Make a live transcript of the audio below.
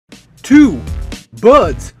to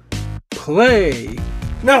Buds Play.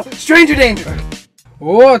 No, stranger danger.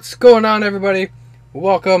 What's going on, everybody?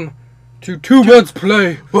 Welcome to Buds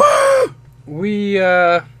Play.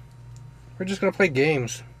 We're just gonna play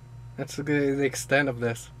games. That's the extent of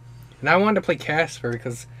this. And I wanted to play Casper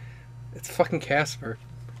because it's fucking Casper,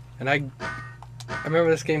 and I remember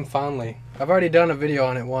this game fondly. I've already done a video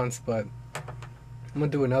on it once, but I'm gonna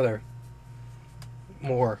do another.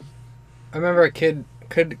 More. I remember a kid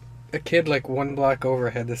like one block over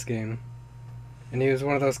had this game, and he was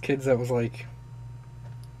one of those kids that was like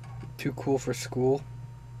too cool for school.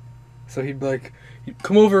 So he'd be like,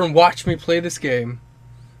 "Come over and watch me play this game."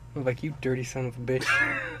 I'm like, "You dirty son of a bitch!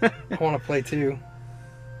 I want to play too."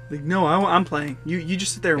 Like, no, I'm playing. You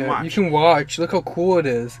just sit there and watch. You can watch. Look how cool it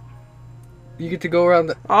is. You get to go around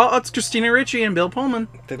the... Oh, it's Christina Ricci and Bill Pullman.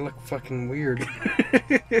 They look fucking weird.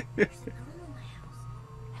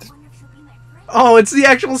 Oh, it's the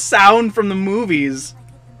actual sound from the movies.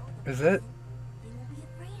 Is it?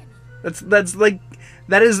 That's like,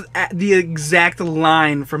 that is the exact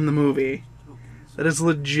line from the movie. That is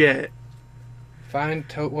legit. Find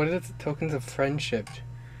what is it? Tokens of friendship.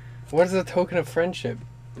 What is a token of friendship?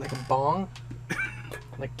 Like a bong?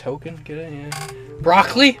 Like token? Get it? Yeah.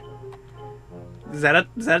 Broccoli? Is that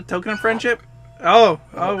a token of friendship? Oh,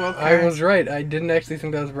 okay. I was right. I didn't actually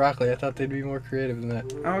think that was broccoli. I thought they'd be more creative than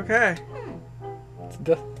that. Okay.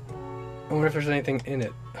 I wonder if there's anything in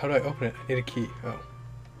it. How do I open it? I need a key. Oh.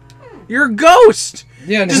 You're a ghost!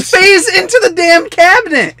 Yeah, no, just phase into the damn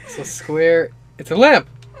cabinet! So square... It's a lamp!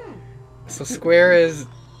 So square is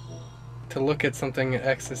to look at something, and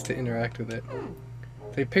X is to interact with it.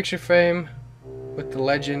 The picture frame with the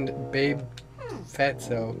legend Babe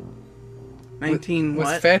Fatso.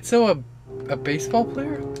 Was Fatso a baseball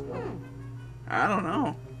player? I don't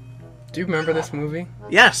know. Do you remember this movie?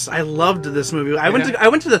 Yes, I loved this movie. I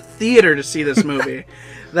went to the theater to see this movie.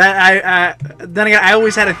 Then again, I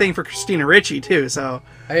always had a thing for Christina Ricci too. So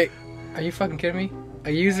are you fucking kidding me? I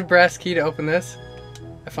used a brass key to open this.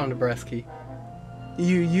 I found a brass key.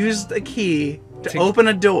 You used a key to open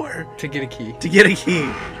a door to get a key. To get a key.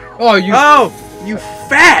 Oh, you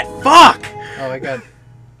fat fuck! Oh, I got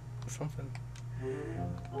something.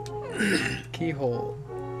 Keyhole.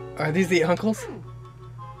 Are these the uncles?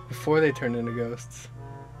 Before they turned into ghosts.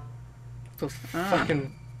 Those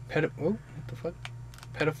fucking what the fuck?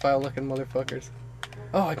 Pedophile looking motherfuckers.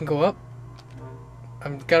 Oh, I can go up?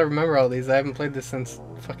 I've got to remember all these. I haven't played this since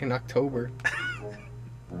fucking October.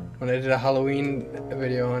 When I did a Halloween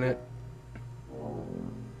video on it.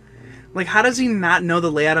 Like, how does he not know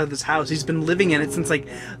the layout of this house? He's been living in it since, like,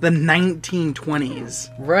 the 1920s.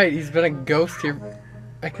 Right, he's been a ghost here.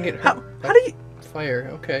 I can get hurt. How do you... Fire,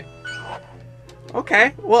 okay.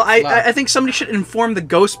 Okay, well, I think somebody should inform the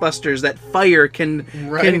Ghostbusters that fire can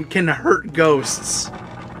hurt ghosts.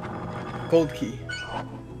 Gold key.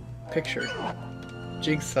 Picture.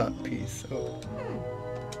 Jigsaw piece. Oh.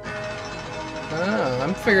 Ah,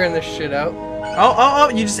 I'm figuring this shit out. Oh,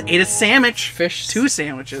 you just ate a sandwich. Fish. 2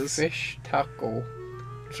 sandwiches. Fish taco.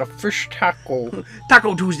 It's a fish taco.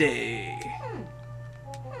 Taco Tuesday.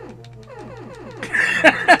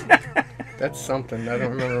 That's something. I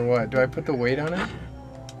don't remember what. Do I put the weight on it?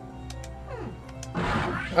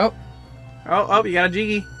 Oh. Oh, you got a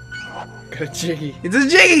jiggy. Got a jiggy. It's a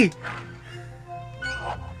jiggy!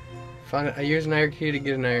 Found it. I used an iron key to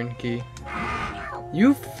get an iron key.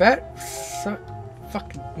 You fat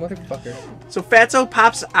fucking motherfucker. So Fatso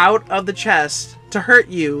pops out of the chest to hurt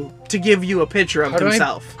you, to give you a picture of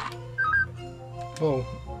himself. Oh,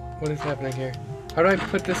 what is happening here? How do I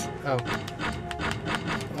put this? Oh.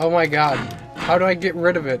 Oh my god. How do I get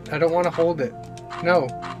rid of it? I don't want to hold it. No.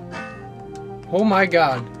 Oh my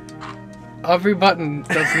god. Every button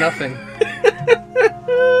does nothing.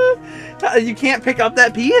 You can't pick up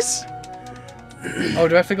that piece? Oh,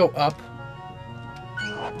 do I have to go up?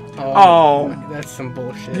 Oh. That's some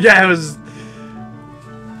bullshit. Yeah, it was...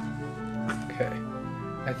 Okay.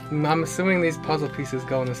 I'm assuming these puzzle pieces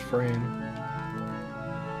go in this frame.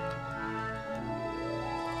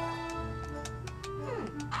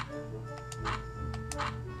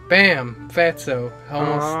 Bam! Fatso.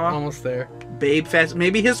 Almost there. Babe Fatso.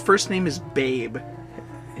 Maybe his first name is Babe.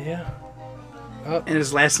 Yeah. Oh. And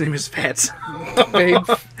his last name is Fatso. Babe.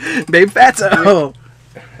 Babe Fatso.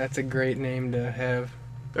 That's a great name to have.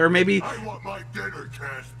 Or maybe... I want my dinner,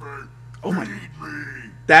 Casper. Oh my... Feed me.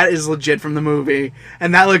 That is legit from the movie.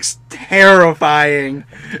 And that looks terrifying.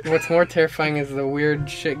 What's more terrifying is the weird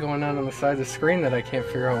shit going on the side of the screen that I can't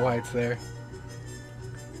figure out why it's there.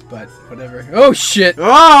 But, whatever. Oh, shit!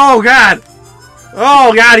 Oh, God!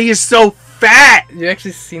 Oh, God, he is so fat! You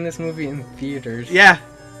actually seen this movie in theaters? Yeah.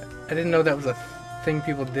 didn't know that was a thing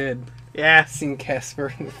people did. Yeah. Seeing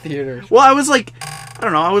Casper in the theaters. Well, I was like, I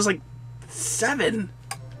don't know, I was like 7.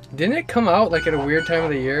 Didn't it come out like at a weird time of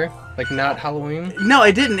the year? Like not Halloween? No,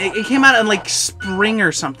 it didn't. It came out in like spring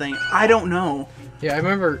or something. I don't know. Yeah, I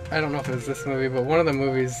remember, I don't know if it was this movie, but one of the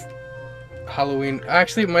movies, Halloween,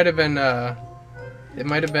 actually it might have been the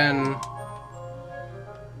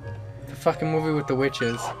fucking movie with the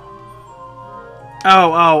witches.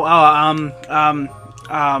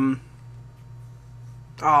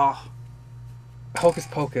 Hocus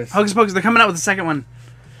Pocus. Hocus Pocus, they're coming out with the second one.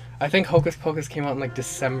 I think Hocus Pocus came out in like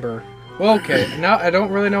December. Well, okay, now I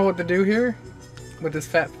don't really know what to do here with this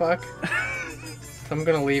fat fuck. So I'm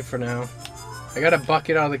gonna leave for now. I got a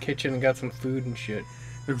bucket out of the kitchen and got some food and shit.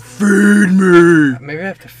 Feed me! Maybe I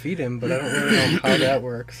have to feed him, but I don't really know how that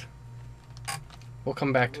works. We'll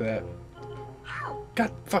come back to that.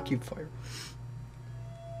 God, fuck you, fire.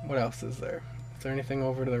 What else is there? Is there anything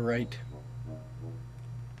over to the right?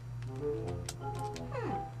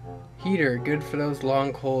 Heater, good for those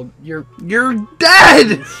long cold. You're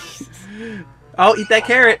dead! Oh, eat that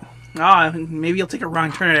carrot. Oh, maybe you'll take a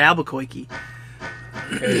wrong turn at Albuquerque.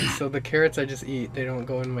 Okay, so the carrots I just eat, they don't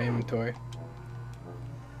go in my inventory.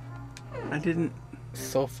 I didn't.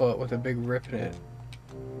 Sofa with a big rip in it.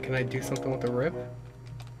 Can I do something with the rip?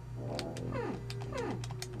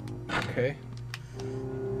 Okay.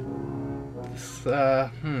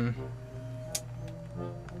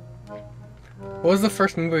 What was the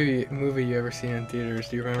first movie you ever seen in theaters?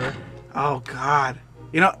 Do you remember? Oh God.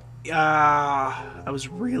 You know, I was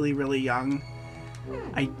really, really young.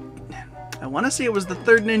 I want to say it was the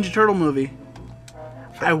third Ninja Turtle movie.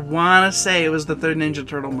 I want to say it was the third Ninja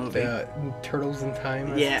Turtle movie. Turtles in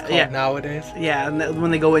Time. Yeah, it's called nowadays. Yeah, and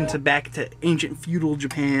when they go into back to ancient feudal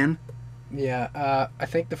Japan. Yeah, I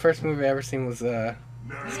think the first movie I ever seen was Look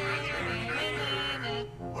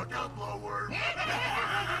out, lower.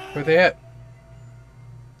 where they at?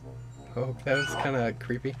 Oh, that was kind of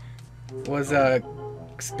creepy. Was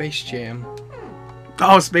Space Jam.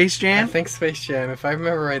 Oh, Space Jam? I think Space Jam. If I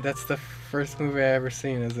remember right, that's the first movie I ever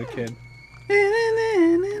seen as a kid.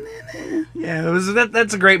 Yeah,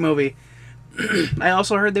 that's a great movie. I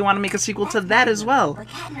also heard they want to make a sequel to that as well. The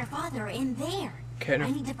cat and her father are in there.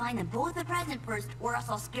 I need to find them both a present first, or else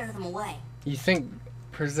I'll scare them away. You think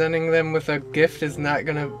presenting them with a gift is not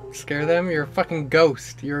gonna scare them? You're a fucking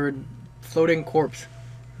ghost. You're a floating corpse.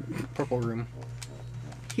 Purple room.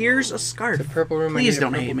 Here's a scarf. The purple room. Please I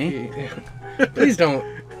need a don't hate purple me. key. Please don't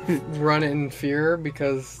run in fear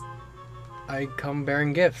because I come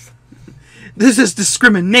bearing gifts. This is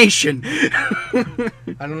discrimination. I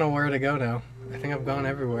don't know where to go now. I think I've gone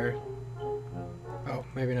everywhere. Oh,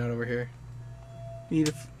 maybe not over here. You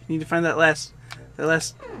need to find that last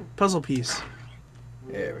puzzle piece.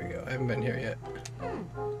 There we go. I haven't been here yet.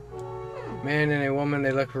 Man and a woman,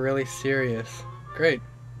 they look really serious. Great.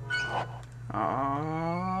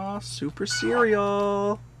 Aww, super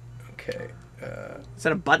cereal. Okay. Is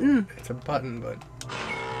that a button? It's a button, but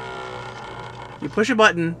You push a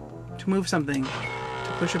button to move something.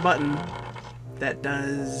 To push a button that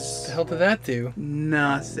does what the hell did that do?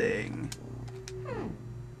 nothing.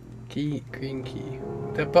 Key, green key.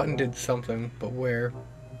 That button did something, but where?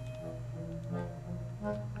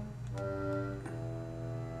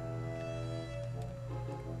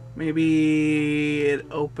 Maybe it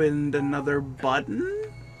opened another button?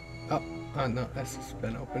 Oh no, this has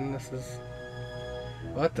been open. This is...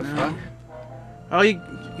 What the No. fuck? Oh, you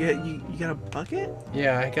got a bucket?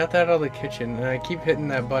 Yeah, I got that out of the kitchen, and I keep hitting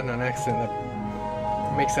that button on accident.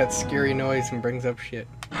 That makes that scary noise and brings up shit.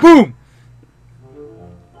 Boom!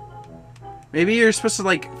 Maybe you're supposed to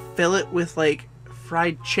like fill it with like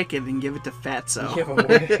fried chicken and give it to Fatso. Yeah, but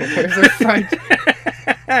where's the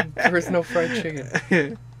fried... There's no fried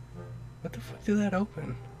chicken. What the fuck did that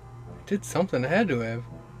open? It did something. It had to have.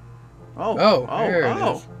 Oh, there it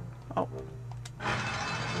is. Oh.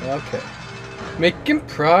 Okay. Making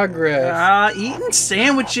progress. Eating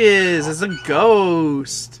sandwiches as a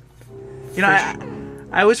ghost. You know,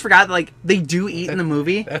 I always forgot that, like, they do eat in the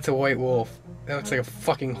movie. That's a white wolf. That looks like a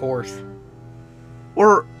fucking horse.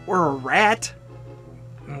 Or a rat.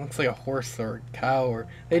 It looks like a horse or a cow. Or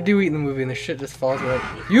they do eat in the movie, and the shit just falls right.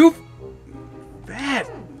 You. Rat.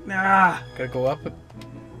 Gotta go up.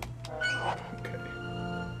 Okay.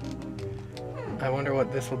 I wonder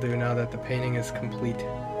what this will do now that the painting is complete.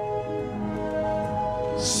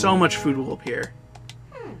 So much food will appear.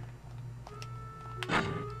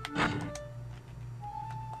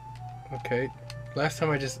 Okay. Last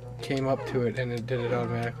time I just came up to it and it did it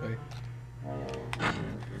automatically.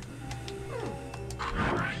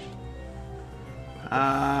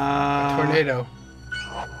 Tornado.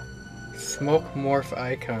 Smoke morph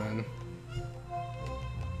icon.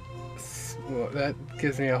 Well, that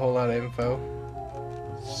gives me a whole lot of info.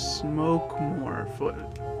 Smoke morph. What?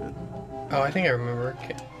 Oh, I think I remember.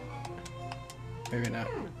 Maybe not.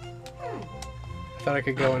 I thought I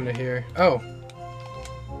could go into here. Oh.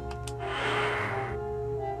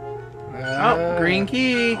 Oh, green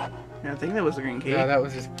key. I think that was the green key. No, that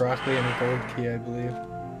was just broccoli and a gold key, I believe.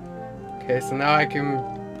 Okay, so now I can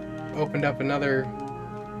open up another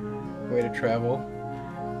way to travel.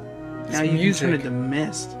 Now you can turn it to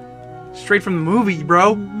mist. Straight from the movie,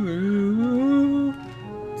 bro.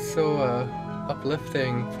 So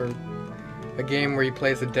uplifting for a game where you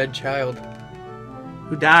play as a dead child.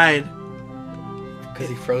 Who died? Because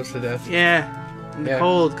he froze to death. Yeah. In the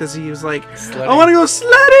cold, because he was like, sledding. I want to go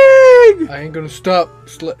sledding! I ain't gonna stop.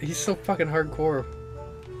 He's so fucking hardcore.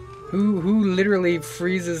 Who literally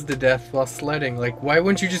freezes to death while sledding? Like, why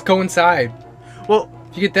wouldn't you just go inside? Well,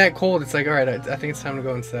 if you get that cold, it's like, alright, I think it's time to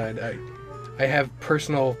go inside. I have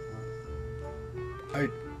personal... I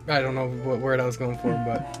don't know what word I was going for,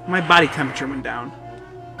 but... My body temperature went down.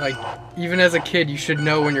 Like, even as a kid, you should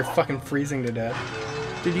know when you're fucking freezing to death.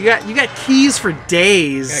 Dude, you got keys for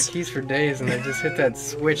days. I got keys for days, and I just hit that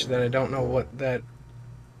switch that I don't know what that...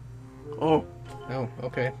 Oh. Oh,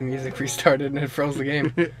 okay. The music restarted and it froze the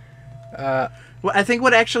game. Well, I think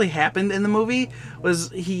what actually happened in the movie was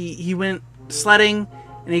he went sledding,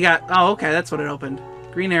 and he got... Oh, okay, that's what it opened.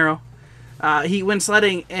 Green arrow. He went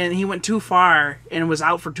sledding, and he went too far, and was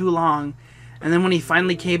out for too long. And then when he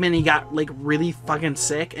finally came in, he got, like, really fucking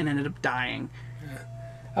sick, and ended up dying.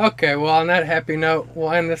 Okay, well, on that happy note, we'll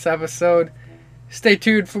end this episode. Stay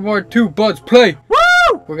tuned for more 2 Buds Play!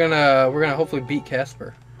 Woo! We're gonna hopefully beat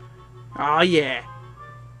Casper. Oh, yeah.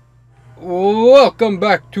 Welcome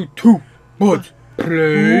back to 2 Buds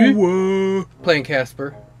Play! Playing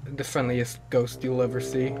Casper, the friendliest ghost you'll ever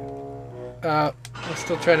see. I'm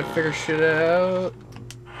still trying to figure shit out.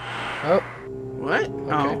 Oh. What? Okay.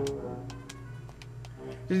 Oh.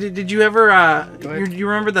 Did you ever, you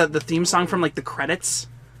remember the theme song from, like, the credits?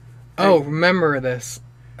 Oh, remember this.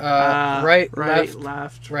 Right, left,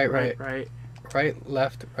 left, right, right, left, right,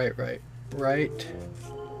 left, right,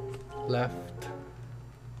 left,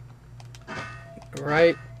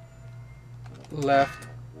 right.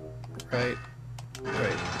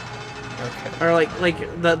 Okay. Or like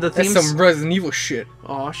the themes. That's some Resident Evil shit.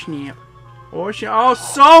 Oh snap! Oh shit! Oh,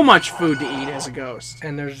 so much food to eat as a ghost.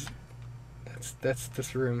 And that's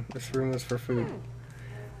this room. This room is for food.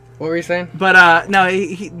 What were you saying? But no,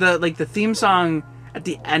 the theme song at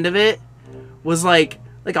the end of it was like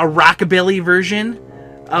a rockabilly version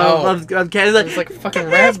of it's like a fucking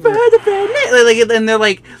rap. And they're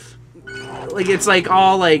like it's like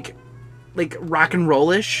all like rock and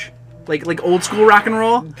rollish, like old school rock and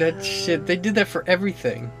roll. That shit, they did that for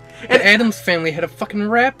everything. The Addams Family had a fucking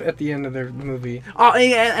rap at the end of their movie. Oh,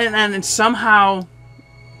 and somehow,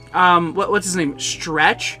 what's his name?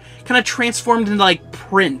 Stretch kind of transformed into like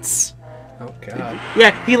Prince. Oh god.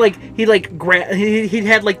 Yeah, he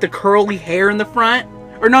had like the curly hair in the front.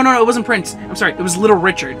 Or no, it wasn't Prince. I'm sorry, it was Little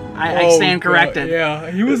Richard. I stand corrected.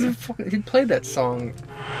 Yeah, he was. He played that song.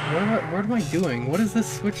 What am I doing? What is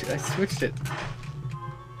this switch? I switched it.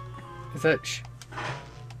 Is that?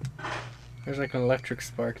 There's like an electric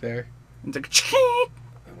spark there. It's like.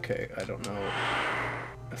 Okay, I don't know.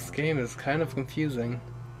 This game is kind of confusing.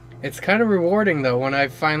 It's kind of rewarding though when I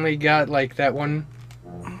finally got like that one.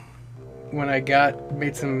 When I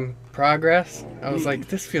made some progress, I was like,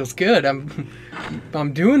 "This feels good.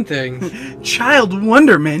 I'm doing things." Child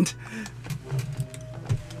wonderment.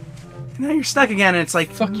 Now you're stuck again, and it's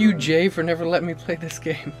like, "Fuck you, Jay, for never letting me play this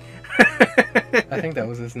game." I think that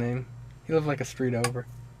was his name. He lived like a street over.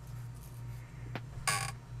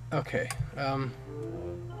 Okay.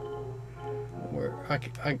 Where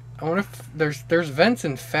I wonder if there's vents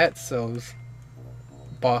in Fatso's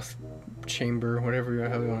boss chamber, whatever the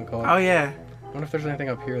hell you want to call it. Oh yeah. I wonder if there's anything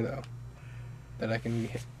up here though that I can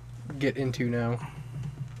get into now.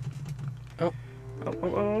 Oh.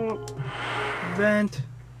 Vent.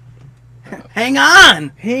 Hang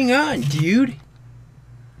on, dude.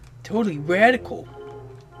 Totally radical.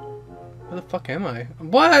 Where the fuck am I?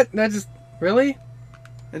 What? That just really?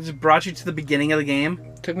 It just brought you to the beginning of the game.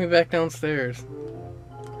 Took me back downstairs.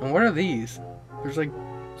 And what are these? There's like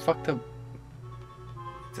fucked up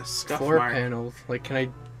It's a scuff floor mark. panels. Like, can I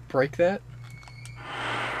break that?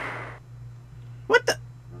 What the?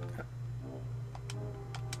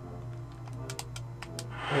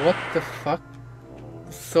 What the fuck?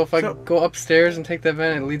 So if I go upstairs and take that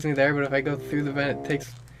vent, it leads me there, but if I go through the vent, it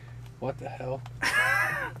takes... What the hell?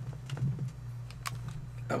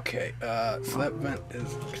 Okay, so that vent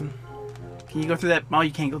is... Can you go through that? Oh,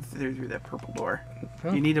 you can't go through that purple door.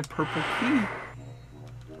 Huh? You need a purple key.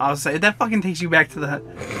 I'll say that fucking takes you back to the.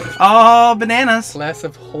 Oh, bananas! Glass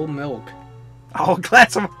of whole milk. Oh,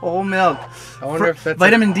 glass of whole milk. I wonder if that's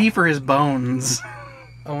vitamin D for his bones.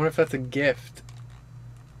 I wonder if that's a gift.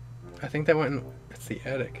 I think that went in. It's the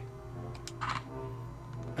attic.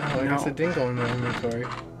 Oh, I guess it didn't go in my inventory.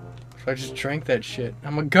 So I just drank that shit.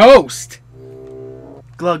 I'm a ghost!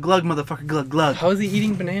 Glug, glug, motherfucker, glug, glug. How is he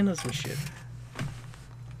eating bananas and shit?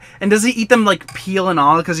 And does he eat them, like, peel and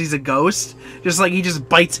all because he's a ghost? Just like he just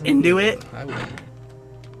bites into it? I would.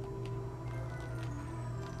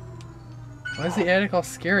 Why is the attic all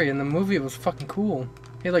scary? In the movie it was fucking cool.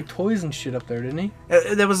 He had like toys and shit up there, didn't he?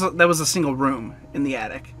 That was a single room in the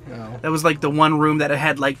attic. No. That was like the one room that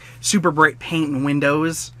had like super bright paint and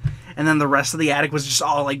windows. And then the rest of the attic was just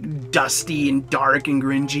all like dusty and dark and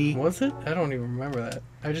grungy. Was it? I don't even remember that.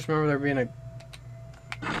 I just remember there being a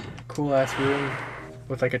cool ass room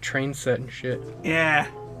with like a train set and shit. Yeah.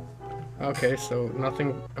 Okay, so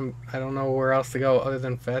nothing. I don't know where else to go other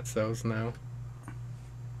than Fatso's now.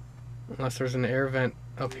 Unless there's an air vent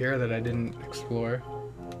up here that I didn't explore.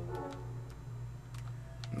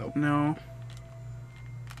 Nope. No.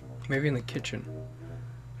 Maybe in the kitchen.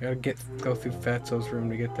 I gotta go through Fatso's room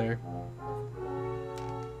to get there.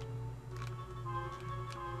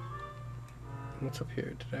 What's up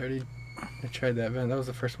here? I tried that vent. That was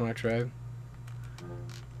the first one I tried.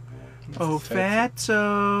 Oh,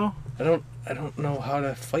 Fatso. I don't know how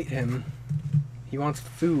to fight him. He wants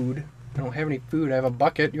food. I don't have any food. I have a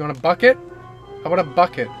bucket. You want a bucket? How about a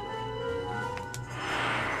bucket?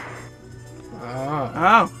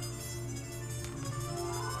 Ah. Oh.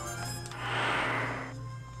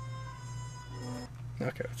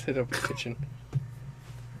 Okay, let's hit up the kitchen.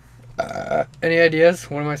 Any ideas?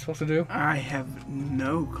 What am I supposed to do? I have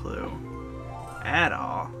no clue. At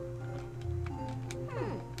all.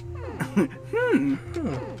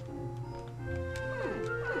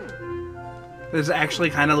 This actually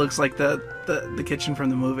kind of looks like the kitchen from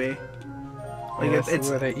the movie. Like Yeah, it's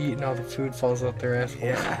where they eat and all the food falls out their assholes.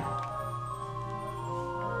 yeah.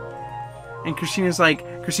 And Christina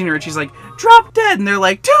Ricci's like, drop dead, and they're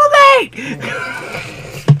like, too late.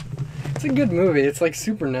 It's a good movie. It's like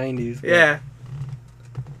super 90s. Yeah.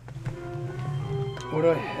 What do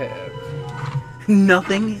I have?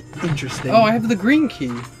 Nothing interesting. Oh, I have the green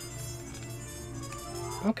key.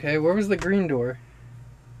 Okay, where was the green door?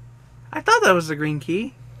 I thought that was the green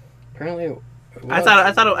key. Apparently it was.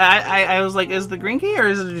 I was like, is it the green key or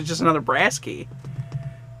is it just another brass key?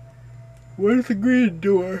 Where's the green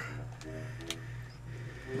door?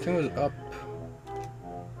 I think it was up.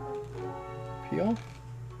 Peel?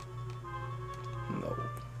 No.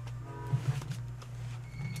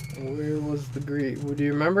 Where was the green? Do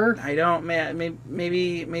you remember? I don't.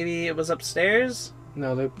 Maybe it was upstairs.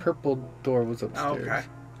 No, the purple door was upstairs. Okay.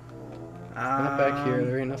 Not back here.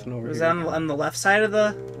 There ain't nothing over Was here. that on the left side of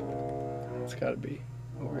the? It's gotta be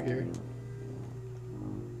over here.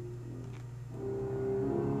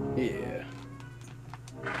 Yeah.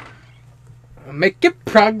 I'm making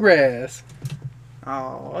progress.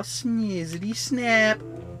 Oh, sneezity snap.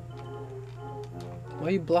 Why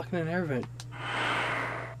are you blocking an air vent?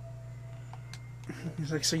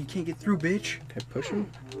 He's like, so you can't get through, bitch. Can I push him?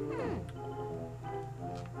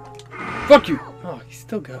 Fuck you! Oh, he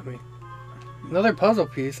still got me. Another puzzle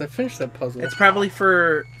piece. I finished that puzzle. It's probably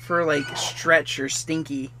for like Stretch or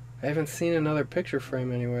Stinky. I haven't seen another picture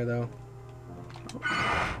frame anywhere though.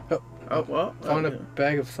 Oh well. Found a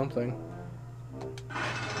bag of something.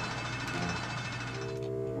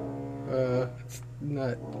 It's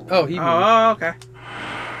not. Oh, he moved. Oh, okay.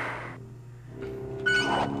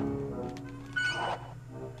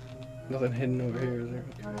 Nothing hidden over here, is there?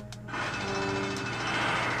 Okay.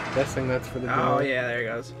 Guessing that's for the door. Oh yeah, there he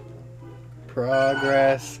goes.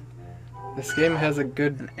 Progress. This game has a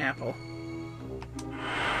good, An apple.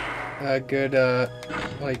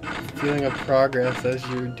 like feeling of progress as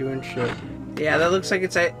you're doing shit. Yeah, that looks like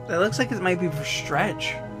it might be for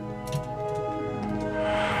Stretch.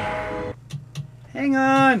 Hang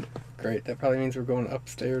on. Great. That probably means we're going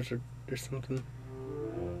upstairs or something.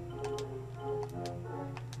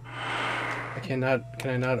 Can I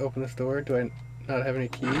not open this door? Do I not have any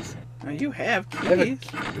keys? Now you have I have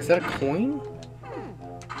keys. Is that a coin?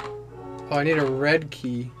 Oh, I need a red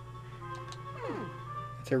key.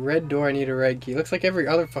 It's a red door, I need a red key. Looks like every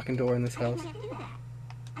other fucking door in this house.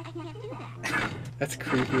 That's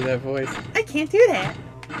creepy, that voice. I can't do that.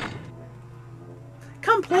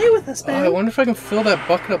 Come play with us, Oh, man. I wonder if I can fill that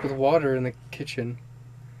bucket up with water in the kitchen.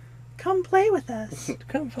 Come play with us.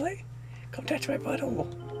 Come play. Come touch my butthole.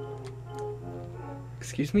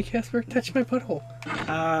 Excuse me, Casper? Touch my butthole.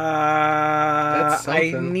 I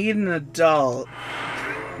something. need an adult.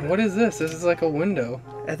 What is this? This is like a window.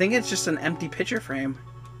 I think it's just an empty picture frame.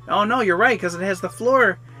 Oh no, you're right, because it has the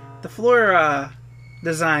floor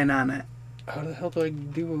design on it. How the hell do I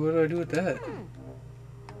do? What do I do with that?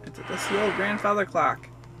 That's the old grandfather clock.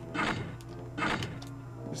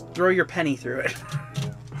 Just throw your penny through it.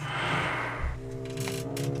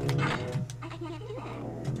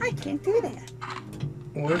 I can't do that.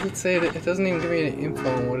 What does it say? It doesn't even give me any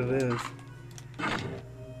info on what it is.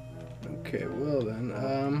 Okay, well then,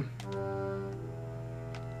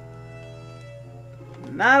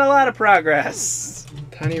 Not a lot of progress.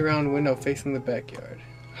 tiny round window facing the backyard.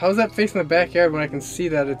 How's that facing the backyard when I can see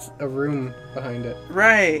that it's a room behind it?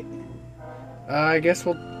 Right. I guess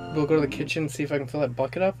we'll go to the kitchen and see if I can fill that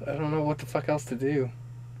bucket up. I don't know what the fuck else to do.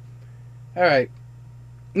 Alright.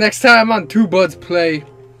 Next time on Two Buds Play.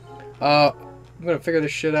 I'm gonna figure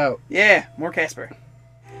this shit out. Yeah, more Casper.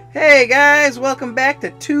 Hey guys, welcome back to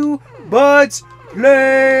Two Buds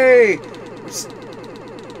Play.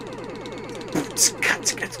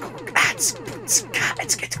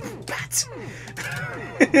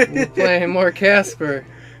 We're playing more Casper.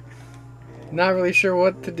 Not really sure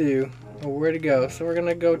what to do or where to go, so we're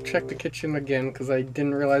gonna go check the kitchen again because I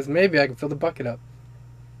didn't realize maybe I can fill the bucket up.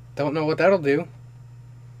 Don't know what that'll do.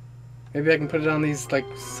 Maybe I can put it on these like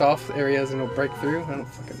soft areas and it'll break through. I don't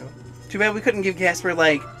fucking know. Too bad we couldn't give Casper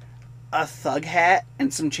like a thug hat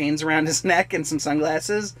and some chains around his neck and some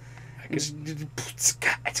sunglasses. It's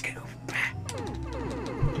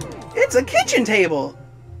a kitchen table.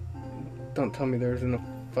 Don't tell me there isn't a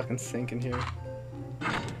fucking sink in here.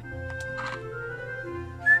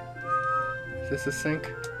 Is this a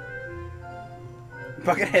sink?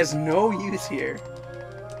 Bucket has no use here.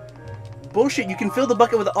 Bullshit, you can fill the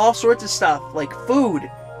bucket with all sorts of stuff, like food,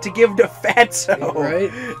 to give to Fatso. Right?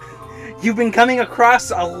 You've been coming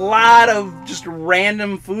across a lot of just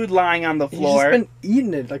random food lying on the floor. He's just been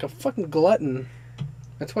eating it like a fucking glutton.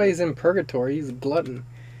 That's why he's in purgatory. He's a glutton.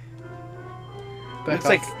 But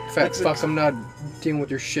fat fuck, I'm not dealing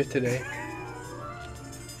with your shit today.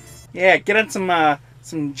 Yeah, get on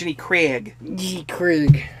some Ginny Craig. Gee,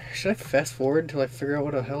 Craig. Should I fast forward till I figure out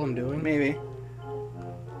what the hell I'm doing? Maybe.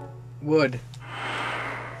 Wood.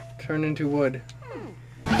 Turn into wood.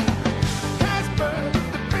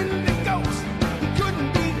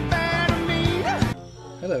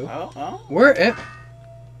 Hello. Oh. Where am...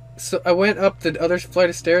 So I went up the other flight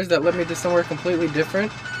of stairs that led me to somewhere completely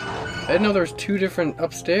different. I didn't know there was two different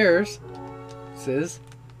upstairs. Sis.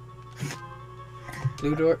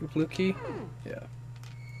 Blue key? Yeah.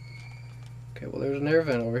 Okay, well there's an air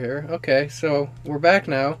vent over here. Okay, so we're back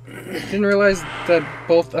now. Didn't realize that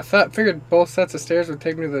figured both sets of stairs would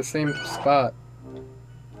take me to the same spot.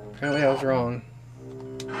 Apparently I was wrong.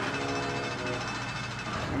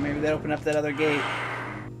 Or maybe that opened up that other gate.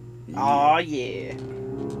 Aw, yeah.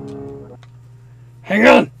 Hang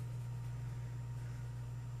on!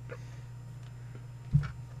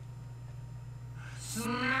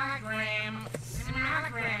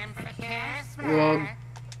 Well,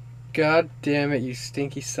 god damn it, you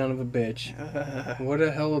stinky son of a bitch. What the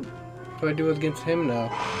hell do I do against him now?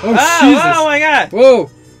 Oh, Jesus! Oh my god! Whoa!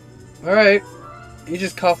 Alright. He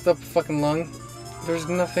just coughed up a fucking lung. There's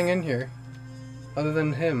nothing in here. Other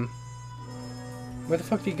than him. Where the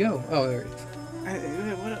fuck did he go? Oh, there he is.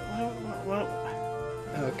 What?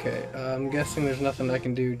 Okay, I'm guessing there's nothing I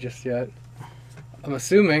can do just yet. I'm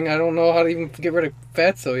assuming. I don't know how to even get rid of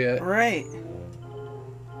Fatso yet. Right.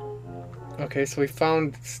 Okay, so we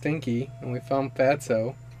found Stinky, and we found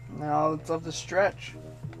Fatso. Now it's up the stretch.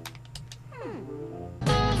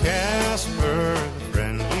 Casper, the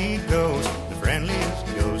friendly ghost, the friendliest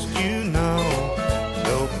ghost you know.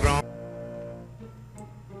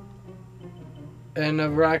 And a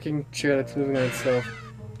rocking chair that's moving on itself.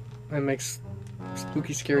 And makes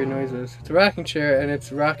spooky, scary noises. It's a rocking chair, and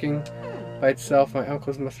it's rocking by itself. My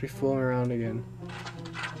uncles must be fooling around again.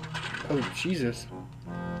 Oh, Jesus.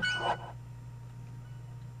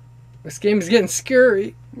 This game is getting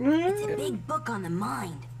scary. It's a big book on the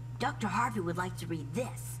mind. Dr. Harvey would like to read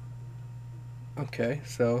this. Okay,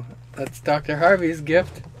 so that's Dr. Harvey's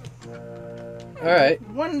gift. Alright.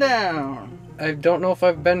 One down. I don't know if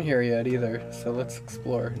I've been here yet either, so let's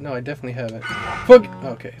explore. No, I definitely haven't. Fuck!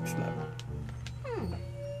 Okay, it's not.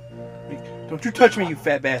 Don't you touch me, you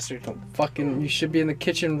fat bastard. Don't fucking... You should be in the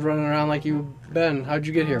kitchen running around like you've been. How'd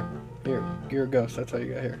you get here? You're a ghost. That's how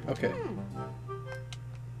you got here. Okay.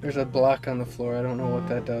 There's a block on the floor. I don't know what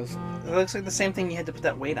that does. It looks like the same thing you had to put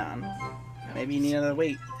that weight on. Maybe you need another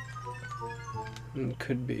weight.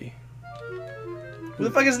 Could be. Who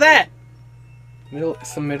the fuck is that?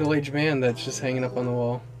 Some middle-aged man that's just hanging up on the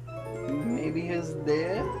wall. Maybe his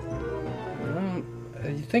dad?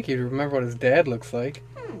 You think he'd remember what his dad looks like.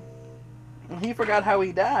 He forgot how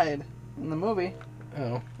he died in the movie.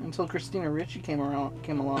 Oh. Until Christina Ricci came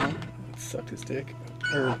along. Sucked his dick.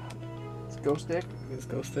 Or his ghost dick. His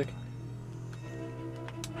ghost dick.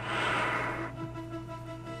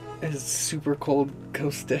 His super cold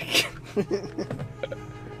ghost dick.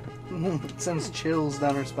 It sends chills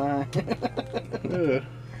down her spine.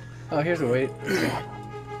 Oh, here's a weight.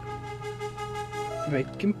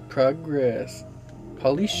 Making progress.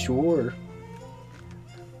 Polly Shore.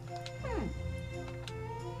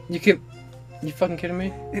 You fucking kidding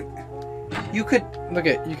me? You could... Look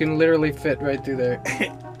at, you can literally fit right through there.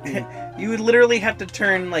 You would literally have to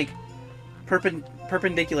turn, like,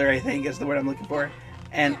 perpendicular, I think, is the word I'm looking for.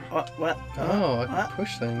 And, what? Oh, I can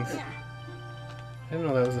push things. I didn't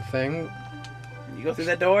know that was a thing. You go through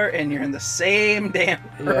that door, and you're in the same damn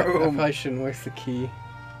room. Yeah, I probably shouldn't waste the key.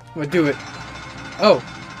 I'm gonna do it. Oh!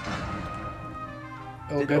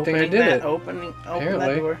 Oh, good thing I did it. Open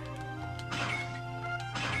that door.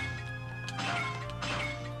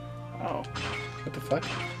 Oh. What the fuck?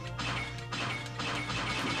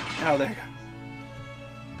 Oh, there you go.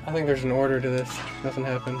 I think there's an order to this. Nothing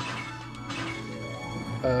happened.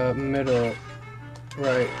 Middle.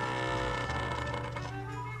 Right.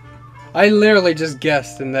 I literally just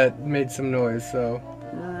guessed and that made some noise, so...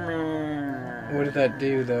 What did that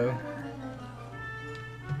do, though?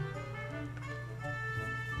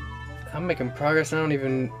 I'm making progress I don't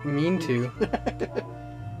even mean to.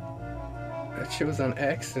 That shit was on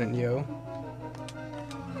accident, yo.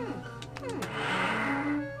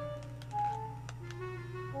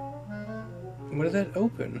 What did that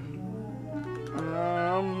open?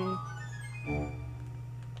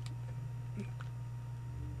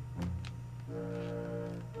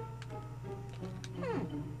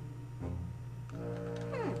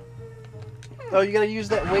 Oh, you gotta use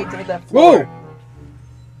that weight to hit that floor. Whoa!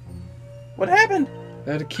 What happened?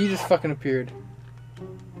 The key just fucking appeared.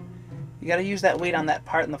 You gotta use that weight on that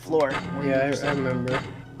part in the floor. Yeah, I remember.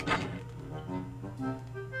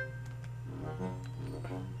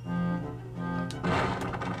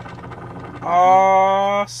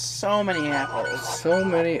 Oh, so many apples. So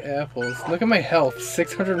many apples. Look at my health,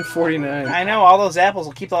 649. I know, all those apples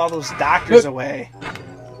will keep all those doctors away.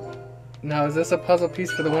 Now, is this a puzzle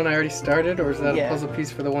piece for the one I already started, or is that Yeah. a puzzle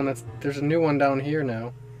piece for the one that's... There's a new one down here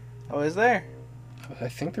now. Oh, is there? I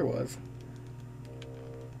think there was.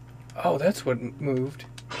 Oh, that's what moved.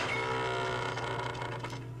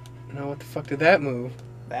 Now, what the fuck did that move?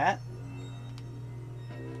 That?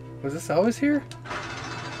 Was this always here?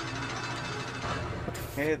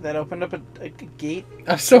 Okay, that opened up a gate.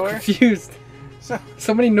 I'm so door. confused.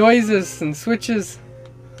 So many noises and switches.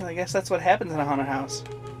 I guess that's what happens in a haunted house.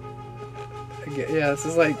 Yeah, this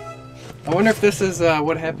is like... I wonder if this is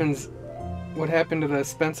what happened to the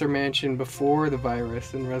Spencer mansion before the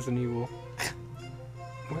virus in Resident Evil.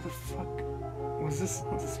 Where the fuck was this?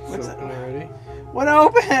 What's open already? What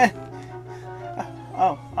open?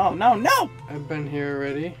 Oh, no! I've been here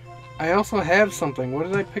already. I also have something. What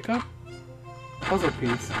did I pick up? Puzzle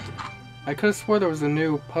piece. I could have swore there was a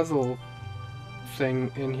new puzzle thing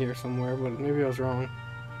in here somewhere, but maybe I was wrong.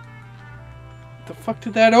 The fuck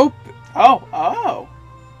did that open? Oh!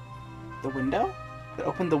 The window? It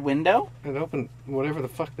opened the window? It opened whatever the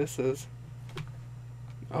fuck this is.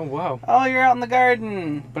 Oh, wow. Oh, you're out in the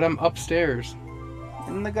garden. But I'm upstairs.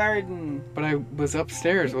 In the garden. But I was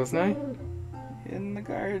upstairs, wasn't I? In the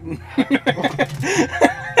garden.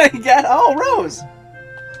 Rose.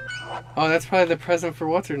 Oh, that's probably the present for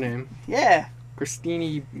what's her name? Yeah.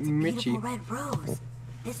 Christine Michi. Beautiful red rose.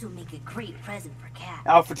 This would make a great present for Cat.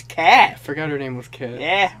 Oh, for the cat. I forgot her name was Cat.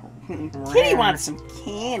 Yeah. Kitty wants some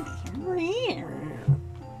candy.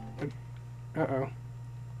 Uh-oh.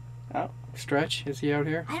 Oh. Stretch, is he out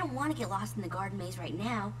here? I don't want to get lost in the garden maze right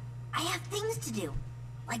now. I have things to do.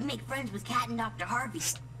 Like make friends with Cat and Dr. Harvey.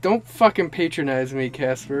 Don't fucking patronize me,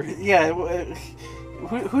 Casper. Yeah.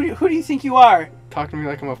 Who do you think you are? Talk to me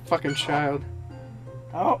like I'm a fucking child.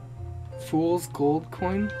 Oh. Fool's gold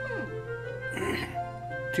coin?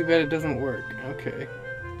 Too bad it doesn't work. Okay.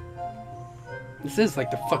 This is like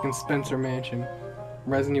the fucking Spencer mansion.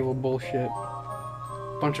 Resident Evil bullshit.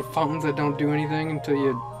 Bunch of fountains that don't do anything until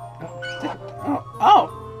you... Oh.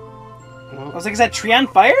 Well, I was like, is that tree on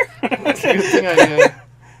fire? that's a good thing I...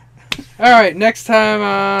 Alright, next time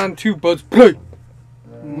on Buds Play.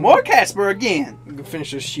 More Casper again. We can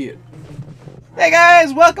finish this shit. Hey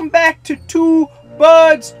guys, welcome back to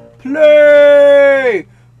Buds Play.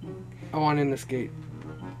 I want in this gate.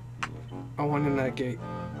 I want in that gate.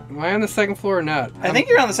 Am I on the second floor or not? I think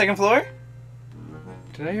you're on the second floor.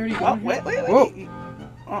 Did I already go? Oh, wait. Whoa.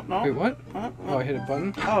 Oh, no. Wait, what? Oh, I hit a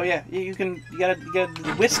button. Oh, yeah. You gotta do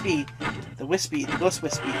the wispy. The ghost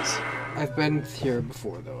wispies. I've been here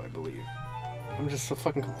before, though, I believe. I'm just so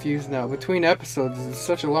fucking confused now. Between episodes, there's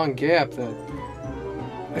such a long gap that...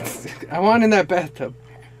 I want in that bathtub.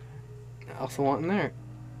 I also want in there.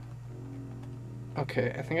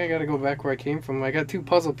 Okay, I think I gotta go back where I came from. I got 2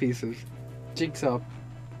 puzzle pieces. Jigsaw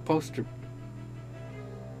poster.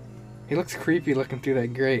 He looks creepy looking through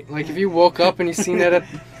that grate. Like if you woke up and you seen that at,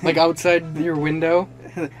 like outside your window.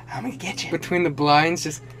 I'm gonna get you. Between the blinds,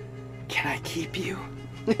 just, can I keep you?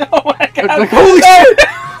 Oh my god. Like, holy shit!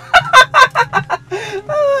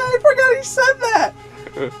 Oh, I forgot he said that.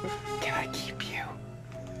 Can I keep you?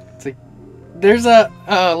 It's like, there's a,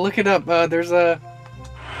 look it up, there's a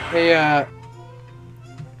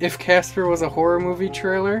If Casper Was a Horror Movie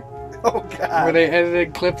trailer. Oh god. Where they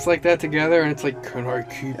edited clips like that together, and it's like, can I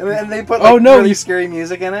keep you? And they put like really scary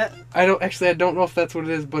music in it. I don't know if that's what it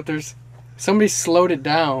is, but there's somebody slowed it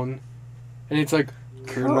down, and it's like,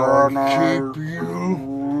 can I keep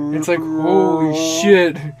you? It's like, holy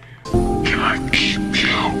shit. Can I keep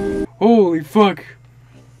you? Holy fuck.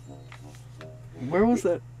 Where was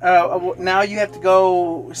that? Now you have to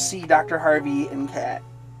go see Dr. Harvey and Kat.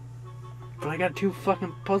 But I got 2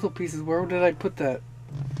 fucking puzzle pieces. Where did I put that?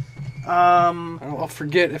 I'll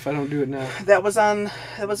forget if I don't do it now. That was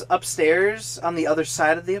upstairs, on the other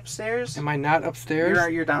side of the upstairs. Am I not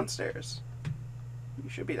upstairs? You're downstairs. You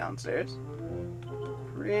should be downstairs.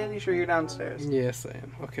 Pretty sure you're downstairs. Yes, I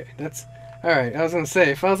am. Okay, that's... Alright, I was gonna say,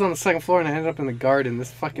 if I was on the second floor and I ended up in the garden, this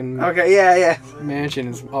fucking... Okay, yeah. Mansion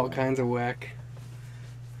is all kinds of whack.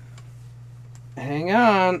 Hang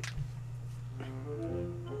on.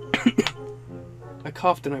 I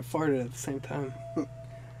coughed and I farted at the same time.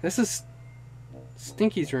 This is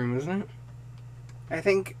Stinky's room, isn't it? I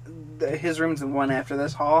think his room's the one after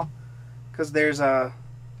this hall. Because there's a...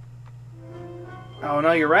 Oh,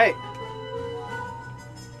 no, you're right.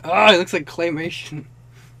 Oh, it looks like claymation.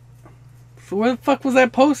 So where the fuck was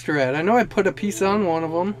that poster at? I know I put a piece on one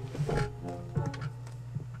of them.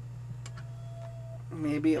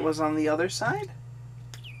 Maybe it was on the other side?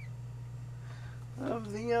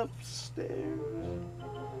 Of the upstairs.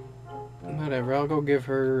 Whatever, I'll go give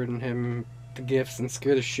her and him the gifts and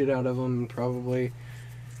scare the shit out of them, and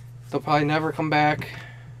they'll probably never come back.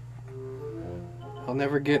 I'll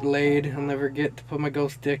never get laid. I'll never get to put my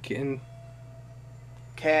ghost dick in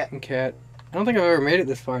Cat. I don't think I've ever made it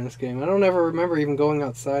this far in this game. I don't ever remember even going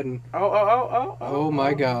outside and... Oh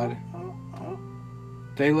my god.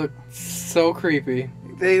 They look so creepy.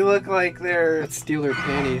 They look like they're... Let's steal their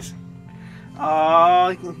panties.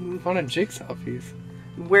 Oh. On a jigsaw piece.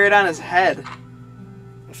 Wear it on his head.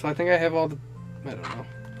 So I think I have all the... I don't know.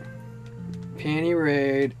 Panty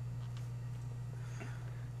raid.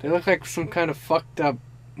 They look like some kind of fucked up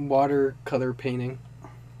watercolor painting.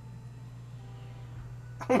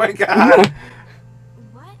 Oh my god.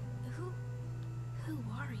 What? Who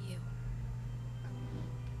are you?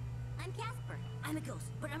 I'm Casper. I'm a ghost,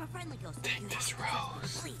 but I'm a friendly ghost. Take this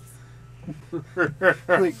rose. Please.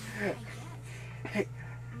 Like, hey,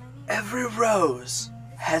 every rose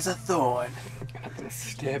has a thorn. I'm gonna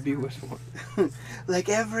stab you with one. Like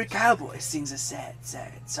every cowboy sings a sad,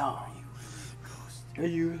 sad song. Are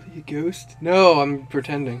you a ghost? No, I'm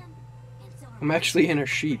pretending. I'm actually in a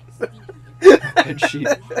sheet. Head sheet.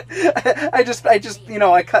 I just, I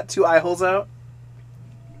cut 2 eye holes out.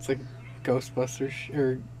 It's like Ghostbusters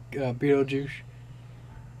or Beetlejuice.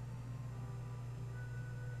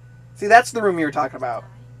 See, that's the room you were talking about.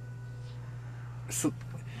 So,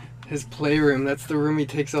 his playroom. That's the room he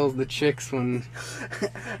takes all the chicks when.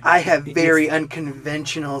 I have very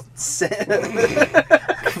unconventional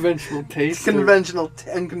conventional tastes.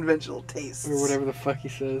 Unconventional tastes. Or whatever the fuck he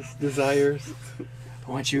says. Desires. I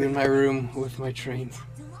want you in my room with my trains.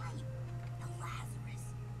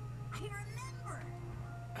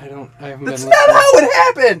 I haven't That's been not how it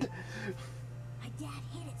happened! My dad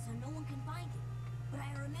hid it so no one can find it. But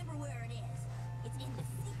I remember where it is. It's in the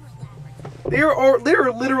secret laboratory.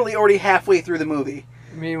 They're literally already halfway through the movie.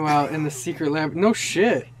 Meanwhile, in the secret lab... No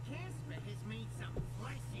shit.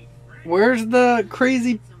 Where's the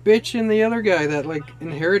crazy bitch and the other guy that, like,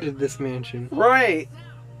 inherited this mansion? Right.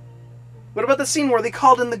 What about the scene where they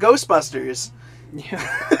called in the Ghostbusters? Yeah.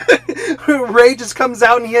 Ray just comes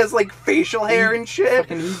out and he has, like, facial hair and shit.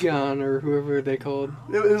 Fucking Egon or whoever they called.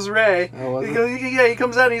 It was Ray. Oh, was it? Yeah, he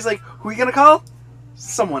comes out and he's like, who are you gonna call?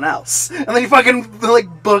 Someone else. And then he fucking,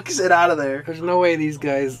 like, books it out of there. There's no way these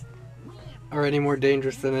guys are any more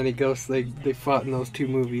dangerous than any ghosts they fought in those 2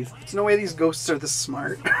 movies. There's no way these ghosts are this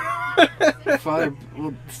smart. Father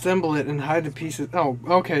will assemble it and hide the pieces. Oh,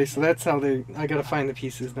 okay, so that's how I gotta find the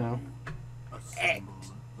pieces now. Act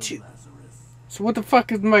 2. So what the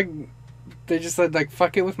fuck is my... They just said, like,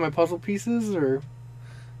 fuck it with my puzzle pieces, or...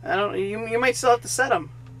 I don't. You might still have to set them.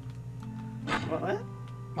 What?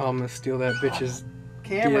 Oh, I'm gonna steal that bitch's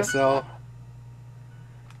Camera. DSL.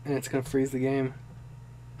 And it's gonna freeze the game.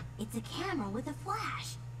 It's a camera with a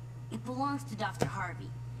flash. It belongs to Dr. Harvey.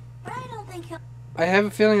 But I don't think he'll... I have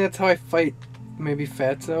a feeling that's how I fight maybe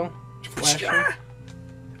Fatso. Flashing.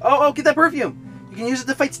 Oh, get that perfume. You can use it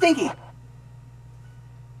to fight Stinky.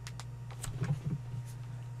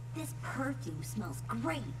 This perfume smells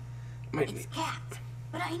great. Might It's capped,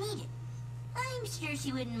 but I need it. I'm sure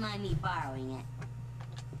she wouldn't mind me borrowing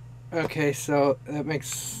it. Okay, so that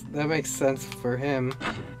makes sense for him.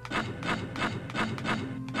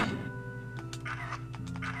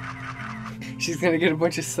 She's gonna get a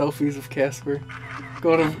bunch of selfies of Casper.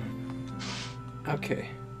 Go to... Okay.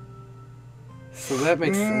 So that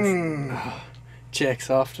makes sense. Oh, jacks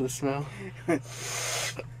off to the smell.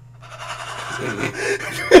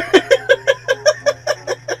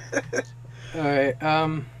 Alright,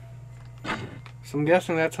 so I'm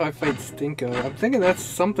guessing that's how I fight Stinko. I'm thinking that's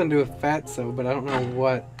something to do with Fatso, but I don't know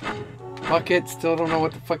what. Bucket, still don't know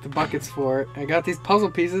what the fuck the bucket's for. I got these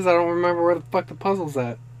puzzle pieces, I don't remember where the fuck the puzzle's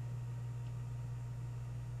at.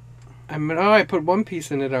 I mean, oh, I put 1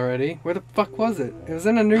 piece in it already. Where the fuck was it? It was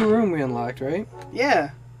in a new room we unlocked, right?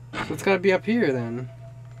 Yeah. So it's gotta be up here then.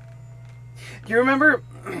 Do you remember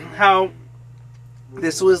how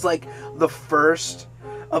this was like the first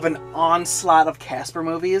of an onslaught of Casper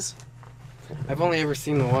movies? I've only ever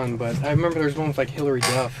seen the one, but I remember there was one with like Hilary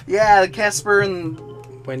Duff. Yeah, Casper and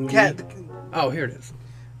Wendy. Cat. Oh, here it is.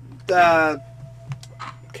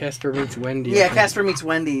 Casper meets Wendy. Yeah, Casper meets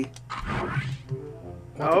Wendy.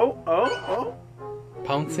 What Oh.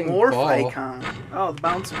 Pouncing Morph ball. icon. Oh, the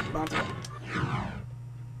bounce ball.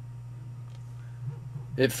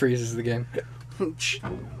 It freezes the game.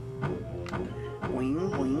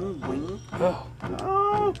 Wing. Oh.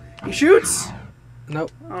 Oh, he shoots.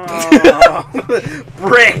 Nope. Oh,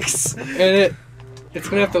 bricks. And it's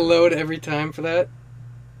gonna have to load every time for that.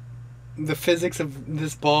 The physics of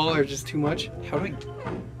this ball are just too much. How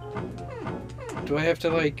do I have to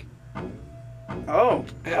like... Oh.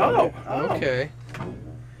 Okay.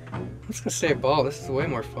 I'm just gonna say a ball. This is way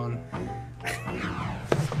more fun.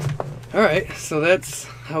 Alright, so that's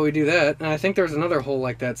how we do that. And I think there's another hole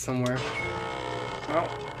like that somewhere.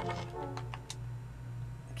 Oh.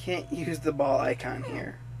 Can't use the ball icon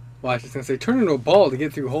here. Well, I was just gonna say, turn into a ball to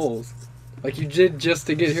get through holes. Like you did just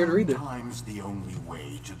to get here to read it. Sometimes the only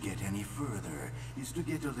way to get any further is to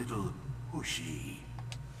get a little pushy.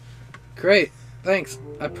 Great. Thanks.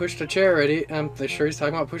 I pushed a chair already. I'm sure he's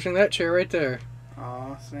talking about pushing that chair right there.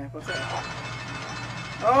 Oh, snap. What's that?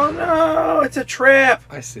 Oh, no. It's a trap.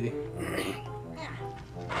 I see.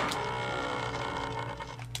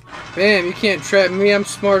 Bam, you can't trap me. I'm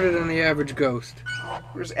smarter than the average ghost.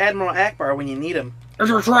 Where's Admiral Akbar when you need him? It's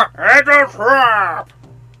a trap! It's a trap!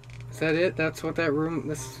 Is that it? That's what that room...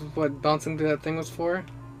 This is what bouncing through that thing was for?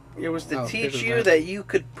 It was to Oh, teach here's a you vent. that you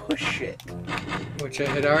could push it. Which I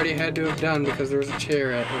had already had to have done because there was a chair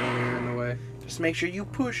earlier in the way. Just make sure you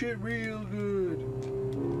push it real good.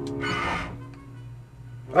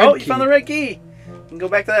 Red Oh, you key. found the red key. You can go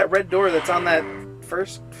back to that red door that's on that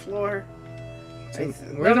first floor.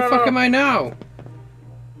 Where the fuck am I now?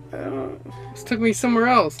 Uh, This took me somewhere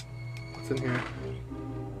else. What's in here?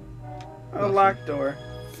 a locked door.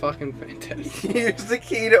 Fucking fantastic. Here's the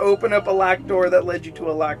key to open up a locked door that led you to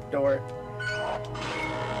a locked door.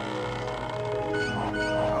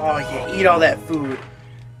 Oh yeah, eat all that food.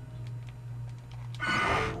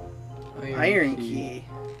 Iron key.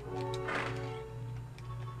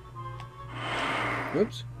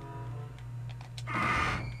 Whoops.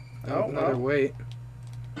 Oh, another oh. weight.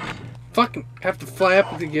 Fucking have to fly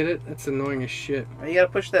up to get it. That's annoying as shit. Oh, you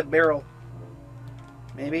gotta push that barrel.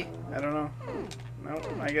 Maybe? I don't know. No,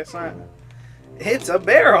 I guess not. It's a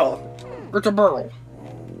barrel! It's a barrel.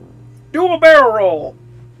 Do a barrel roll!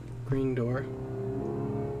 Green door.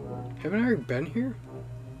 Haven't I already been here?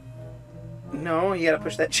 No, you gotta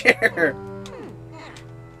push that chair.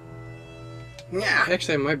 Yeah.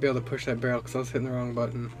 Actually, I might be able to push that barrel because I was hitting the wrong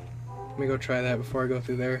button. Let me go try that before I go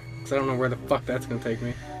through there. Because I don't know where the fuck that's going to take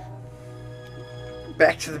me.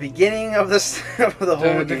 Back to the beginning of this of the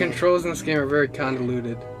whole The game. controls in this game are very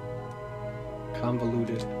convoluted.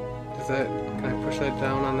 Convoluted. Does that... Can I push that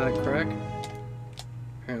down on that crack?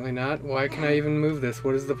 Apparently not. Why can I even move this?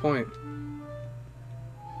 What is the point?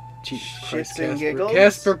 Jesus Shits Christ, and Casper. giggles?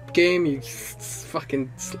 Casper game, you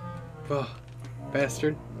fucking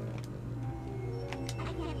bastard.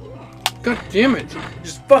 God damn it.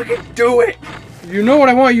 Just fucking do it! You know what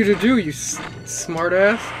I want you to do, you smart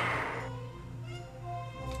ass.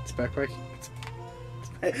 It's back where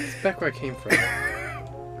it's back where I came from.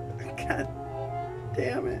 God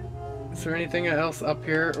damn it. Is there anything else up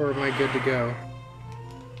here, or am I good to go?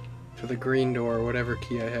 To the green door, or whatever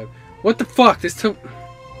key I have. What the fuck? This took...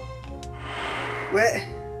 What?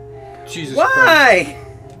 Jesus Christ. Why?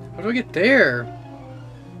 How do I get there?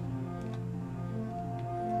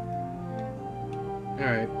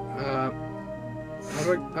 Alright, how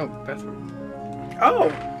do I... Oh, bathroom. Oh!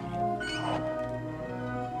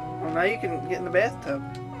 Well, now you can get in the bathtub.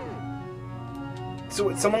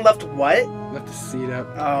 So, someone left what? Left the seat up.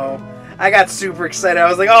 Oh. I got super excited. I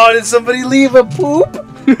was like, oh, did somebody leave a poop?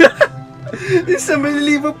 Did somebody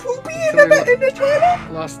leave a poopy in the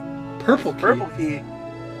toilet? Lost purple key. Purple key.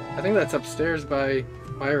 I think that's upstairs by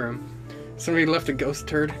my room. Somebody left a ghost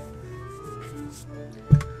turd.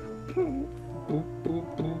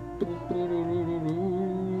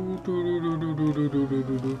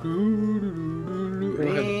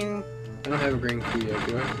 Green. I don't have a green key yet,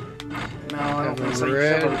 do I? No, I don't think so. You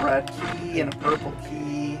have a red key and a purple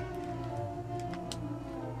key.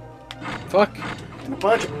 Fuck. And a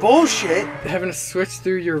bunch of bullshit. Having to switch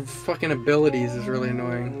through your fucking abilities is really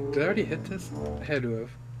annoying. Did I already hit this? I had to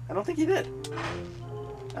have. I don't think you did.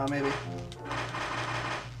 Oh, maybe.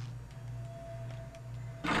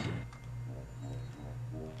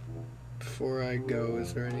 Before I go,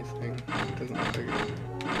 is there anything? It doesn't look like it.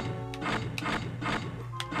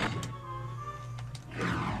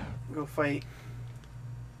 Go fight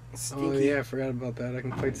Stinky. Oh yeah, I forgot about that. I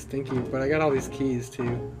can fight Stinky, but I got all these keys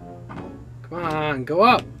too. Come on, go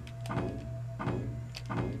up!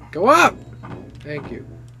 Go up! Thank you.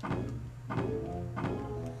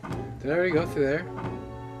 Did I already go through there?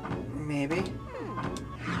 Maybe.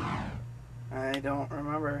 I don't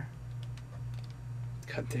remember.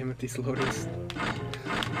 God damn it, these loaders.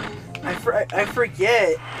 I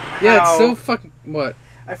forget. Yeah, how- it's so fucking... What?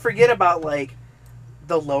 I forget about, like,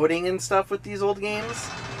 the loading and stuff with these old games.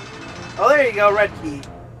 Oh, there you go, red key.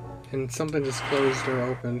 And something just closed or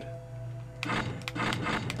opened.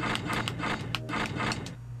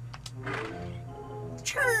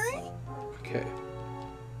 Okay.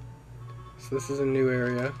 So this is a new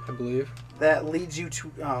area, I believe. That leads you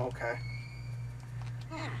to... Oh, okay.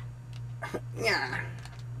 Yeah.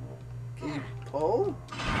 Can you pull?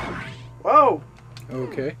 Whoa!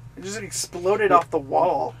 Okay. It just exploded off the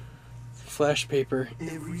wall. Flash paper.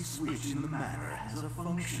 Every switch in the manor has a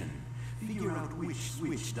function. Figure out which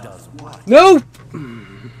switch does what. No!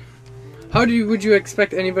 How would you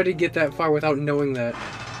expect anybody to get that far without knowing that?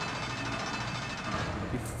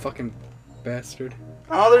 You fucking bastard.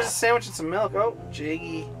 Oh, there's a sandwich and some milk. Oh,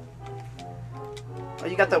 jiggy. Oh,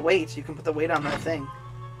 you got that weight. You can put the weight on that thing.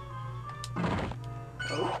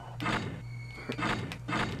 Oh.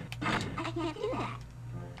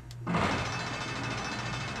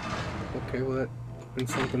 Okay, well that been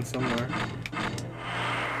something somewhere.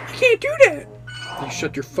 I can't do that! You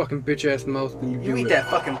shut your fucking bitch ass mouth when you do You it. eat that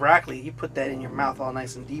fucking broccoli. You put that in your mouth all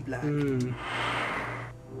nice and deep like. Mmm.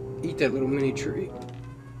 Eat that little mini tree.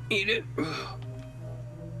 Eat it. Ugh.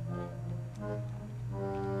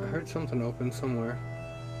 I heard something open somewhere.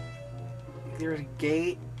 There's a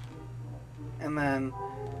gate, and then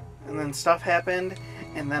stuff happened,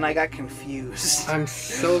 and then I got confused. I'm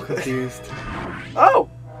so confused. Oh!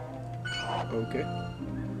 Okay.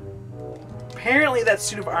 Apparently that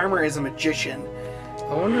suit of armor is a magician.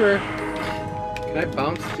 I wonder... Can I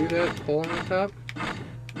bounce through that hole on the top?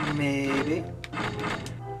 Maybe.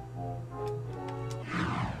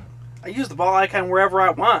 I use the ball icon wherever I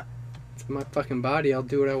want. It's my fucking body. I'll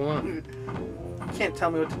do what I want. You can't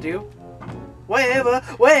tell me what to do. Whatever,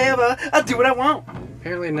 I'll do what I want.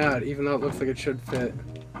 Apparently not, even though it looks like it should fit.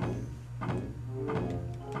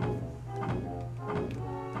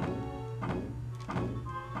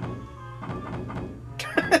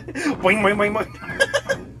 Boing, boing, boing, boing.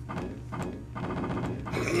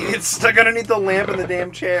 It's stuck underneath the lamp in the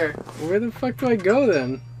damn chair. Where the fuck do I go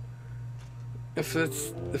then? If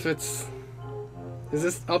it's... Is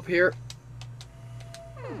this up here?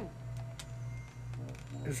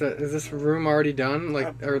 Is this room already done?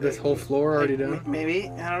 Like, or this whole floor already done? Maybe.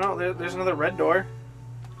 I don't know. There's another red door.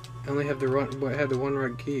 I only have the one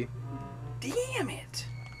red key. Damn it.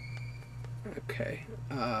 Okay.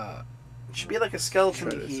 It should be like a skeleton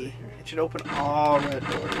Try to see key. here. It should open all red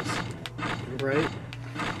doors. Right?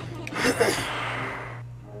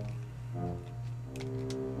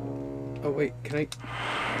 Oh wait, can I...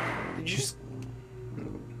 Did you just...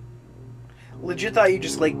 Legit thought you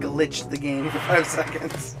just, like, glitched the game for 5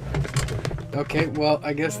 seconds. Okay, well,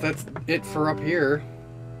 I guess that's it for up here.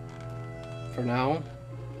 For now.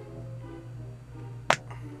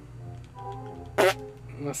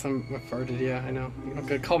 Unless I farted, yeah, I know. You're not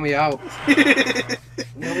gonna call me out.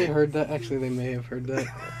 Nobody heard that. Actually, they may have heard that.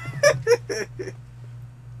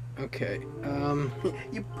 Okay,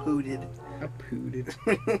 You pooted. I pooted.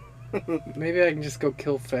 Maybe I can just go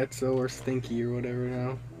kill Fatso or Stinky or whatever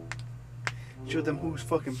now. Show them who's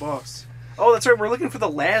fucking boss. Oh, that's right, we're looking for the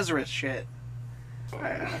Lazarus shit.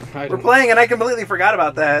 We're playing and I completely forgot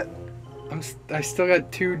about that. I still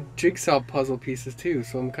got 2 jigsaw puzzle pieces too,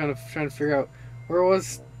 so I'm kind of trying to figure out where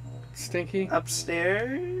was Stinky?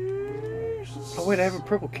 Upstairs? Oh wait, I have a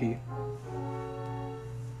purple key.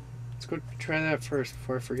 Let's go try that first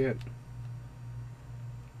before I forget.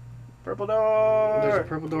 Purple door! There's a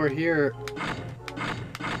purple door here. I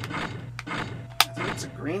think it's a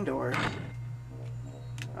green door.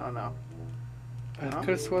 Oh no. I could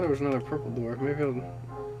have sworn there was another purple door. Maybe I'm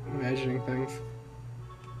imagining things.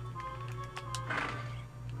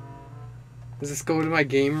 Does this go to my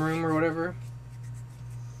game room or whatever?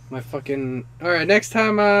 My fucking... Alright, next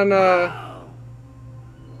time on,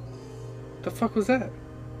 the fuck was that?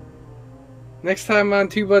 Next time on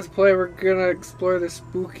Two Buds Play, we're gonna explore the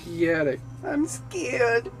spooky attic. I'm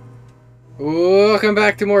scared. Welcome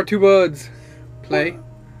back to more Two Buds Play.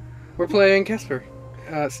 We're playing Casper.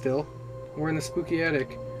 Still. We're in the spooky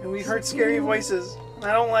attic. And we heard scary voices.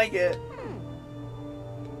 I don't like it.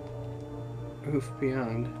 Oof,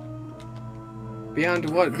 beyond. Beyond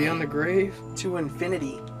what? Beyond the grave? To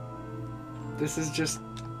infinity. This is just...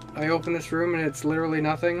 I open this room and it's literally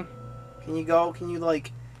nothing. Can you go? Can you,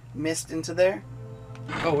 like, mist into there?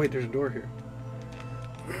 Oh wait, there's a door here.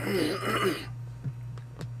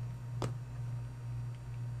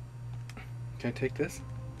 Can I take this?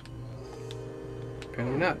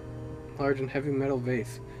 Apparently not. Large and heavy metal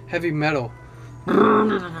vase. Heavy metal.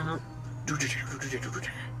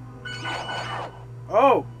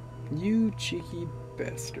 Oh! You cheeky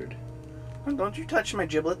bastard. Don't you touch my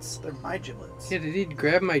giblets. They're my giblets. Yeah, did he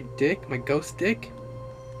grab my dick? My ghost dick?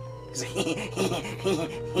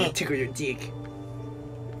 Tickle your dick.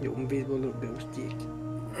 Your invisible little ghost dick.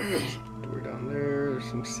 Door down there. There's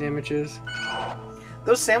some sandwiches.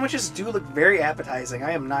 Those sandwiches do look very appetizing.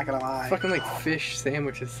 I am not gonna lie. Fucking like fish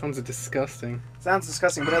sandwiches. Sounds disgusting. Sounds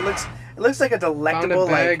disgusting, but it looks like a delectable. Found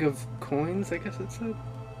a bag of coins, I guess it said.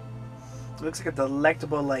 It looks like a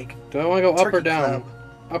delectable like. Do I want to go up or turkey down? club.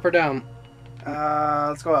 Up or down?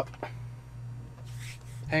 Let's go up.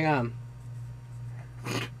 Hang on.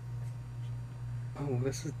 Oh,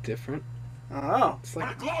 this is different. Oh. It's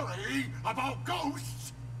like... The glory about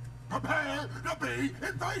ghosts! Prepare to be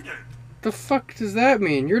invaded! The fuck does that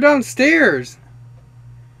mean? You're downstairs!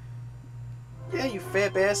 Yeah, you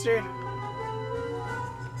fat bastard.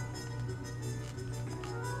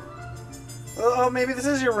 Oh, maybe this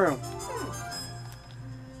is your room.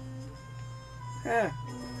 Yeah.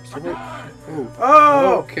 Oh.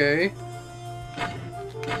 Oh! Okay.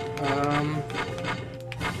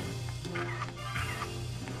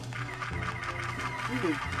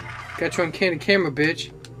 Got you on candid camera,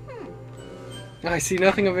 bitch. I see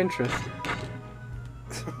nothing of interest.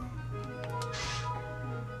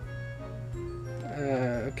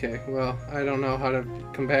 Okay, well, I don't know how to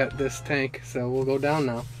combat this tank, so we'll go down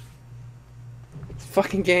now. It's a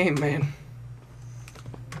fucking game, man.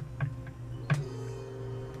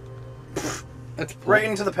 That's Right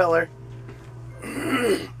into the pillar.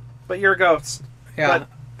 But you're a ghost. Yeah.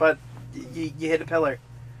 But you hit a pillar.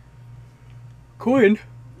 Coin.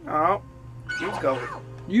 Oh. Let's go.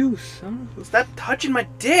 You son of a... Stop touching my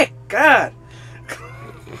dick! God!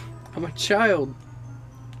 I'm a child.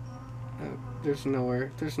 There's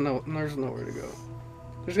nowhere. There's nowhere to go.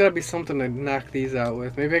 There's gotta be something to knock these out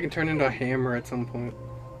with. Maybe I can turn into a hammer at some point.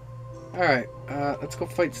 Alright, let's go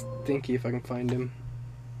fight Stinky if I can find him.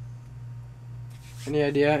 Any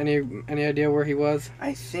idea? Any idea where he was?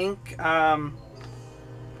 I think, alright,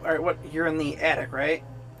 what? You're in the attic, right?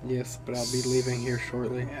 Yes, but I'll be leaving here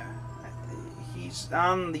shortly. Yeah. He's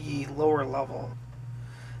on the lower level.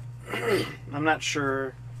 I'm not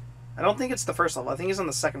sure. I don't think it's the first level. I think he's on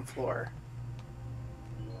the second floor.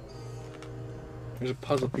 There's a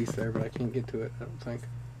puzzle piece there, but I can't get to it, I don't think.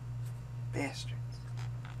 Bastards.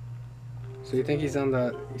 So you think he's on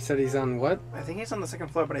the... You said he's on what? I think he's on the second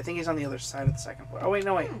floor, but I think he's on the other side of the second floor. Oh, wait,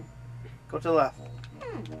 no, wait. Go to the left.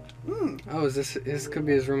 Hmm. Oh, is this... This could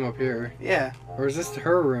be his room up here. Yeah. Or is this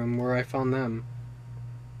her room where I found them?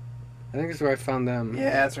 I think it's where I found them.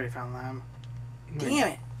 Yeah, that's where you found them. Damn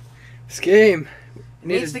it. This game It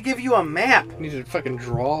needs to give you a map. I need to fucking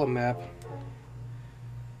draw a map.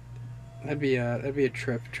 That'd be a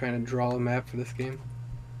trip trying to draw a map for this game.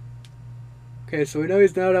 Okay, so we know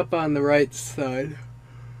he's not up on the right side.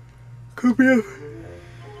 Could be up.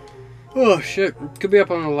 Oh shit! Could be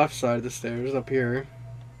up on the left side of the stairs, up here.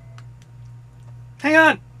 Hang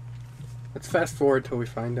on. Let's fast forward till we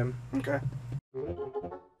find him. Okay.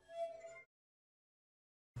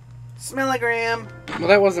 Smellogram. Well,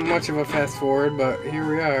 that wasn't much of a fast forward, but here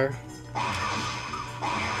we are.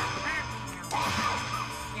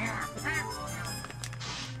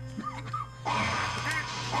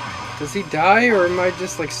 Does he die, or am I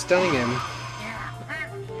just like stunning him?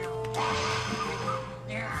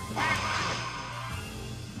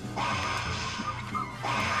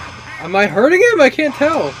 Am I hurting him? I can't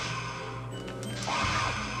tell.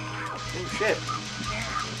 Oh shit.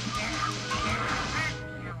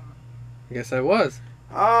 I guess I was.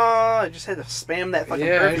 Oh, I just had to spam that fucking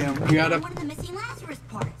perfume. You gotta. One of the missing Lazarus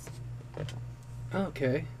parts.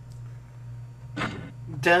 Okay.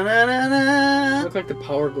 Da-na-na-na. Look like the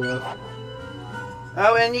power glove.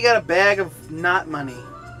 Oh, and you got a bag of not money.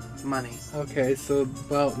 Money. Okay, so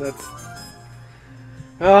well, that's.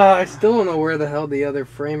 I still don't know where the hell the other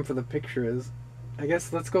frame for the picture is. I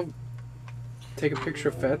guess let's go take a picture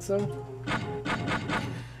of Fatso. I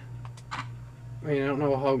mean, I don't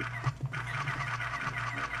know how.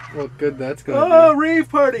 What good that's gonna Oh, rave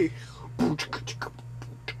party! I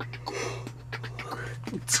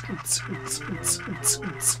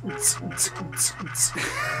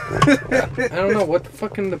don't know what the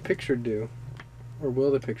fuck can the picture do, or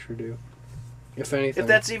will the picture do, if anything. If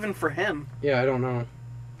that's even for him. Yeah, I don't know.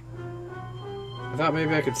 I thought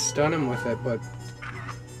maybe I could stun him with it, but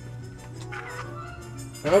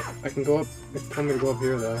oh, I can go up. It's telling me to go up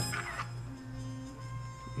here though.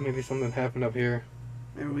 Maybe something happened up here.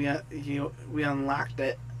 Maybe we unlocked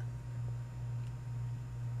it.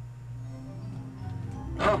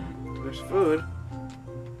 Oh, there's food.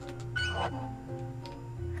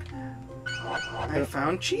 I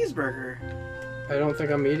found cheeseburger. I don't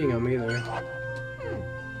think I'm eating them either.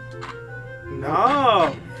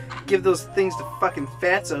 No! Give those things to fucking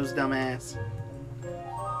Fatso's dumbass.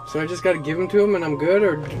 So I just gotta give them to him and I'm good,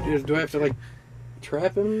 or do I have to like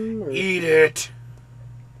trap him? Or? Eat it!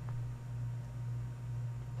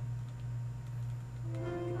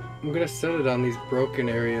 I'm gonna set it on these broken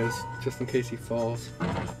areas just in case he falls.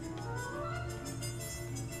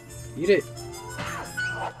 Eat it.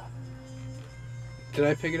 Did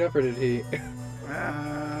I pick it up or did he? I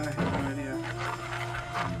have no idea.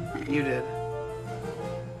 You did.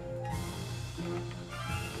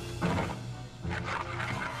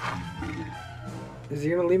 Is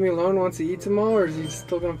he gonna leave me alone once he eats them all, or is he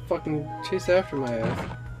still gonna fucking chase after my ass?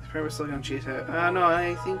 He's probably still gonna chase it. No,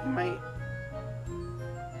 I think he might.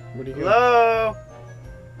 What do you Hello?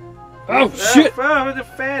 Oh shit! Oh, it's a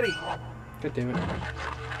fatty. God damn it.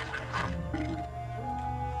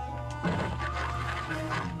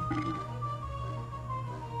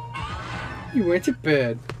 You went to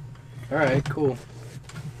bed. Alright, cool.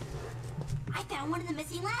 I found one of the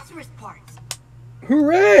missing Lazarus parts.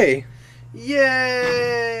 Hooray!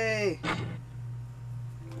 Yay!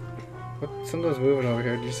 Something's moving over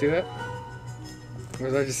here. Did you see that? Or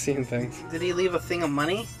was I just seeing things? Did he leave a thing of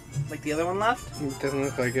money? Like the other one left? It doesn't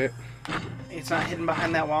look like it. It's not hidden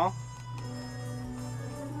behind that wall?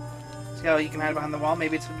 See how you can hide behind the wall?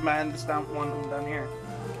 Maybe it's hidden behind this one down here.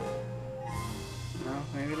 No,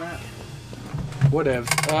 maybe not. Whatevs.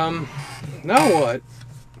 Now what?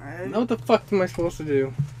 Now what the fuck am I supposed to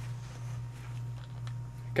do?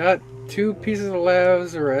 Got 2 pieces of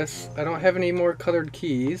Lazarus. I don't have any more colored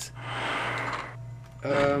keys.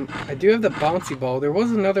 I do have the bouncy ball. There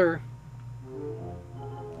was another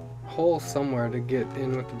hole somewhere to get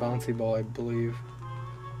in with the bouncy ball, I believe.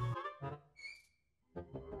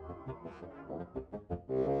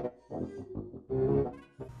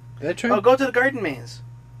 Did I try? Oh, go to the garden maze.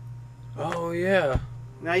 Oh, yeah.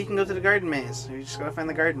 Now you can go to the garden maze. You just gotta find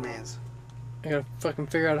the garden maze. I gotta fucking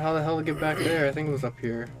figure out how the hell to get back there. I think it was up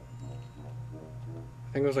here.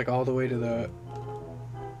 I think it was like all the way to the...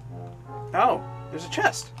 Oh, there's a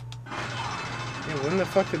chest. Yeah, when the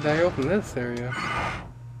fuck did I open this area?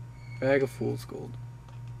 Bag of fool's gold.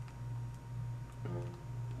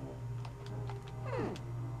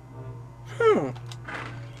 Huh.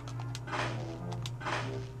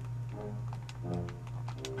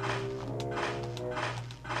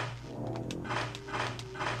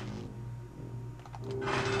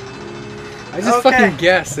 I just Okay. fucking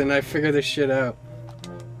guess and I figure this shit out.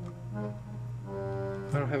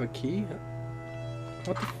 I don't have a key?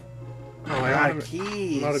 What the? Oh, I Got don't have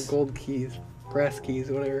keys. a lot of gold keys. Grass keys,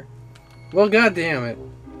 whatever. Well, god damn it.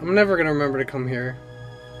 I'm never gonna remember to come here.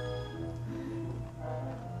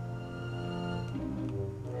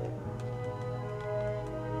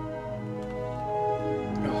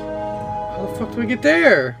 Oh, how the fuck do I get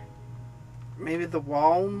there? Maybe the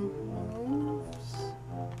wall moves?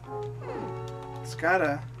 It's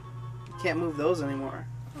gotta... You can't move those anymore.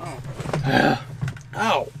 Oh.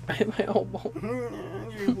 Ow! I hit my elbow.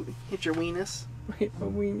 You hit your weenus. I hit my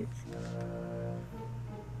wings.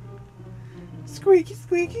 Squeaky,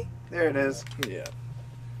 squeaky. There it is. Yeah.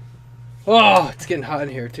 Oh, it's getting hot in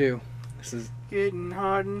here too. This is... Getting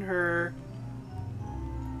hot in her.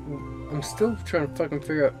 I'm still trying to fucking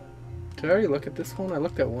figure out... Did I already look at this one? I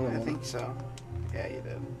looked at one of I them. think so. Yeah, you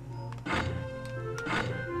did.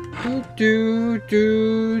 Do, do,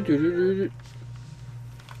 do, do, do, do.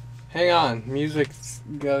 Hang on. Music's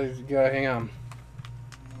gotta hang on.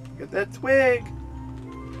 Get that twig.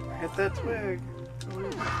 Hit that twig.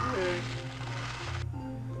 Hit that twig.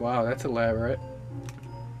 Wow, that's elaborate.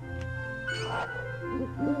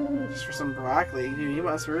 Just for some broccoli. Dude, you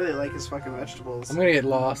must really like his fucking vegetables. I'm gonna get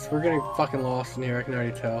lost. We're gonna get fucking lost in here, I can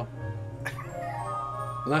already tell.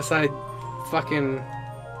 Unless I fucking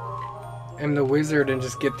am the wizard and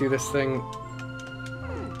just get through this thing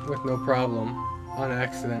with no problem. On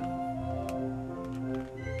accident.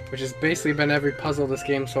 Which has basically been every puzzle this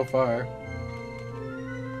game so far.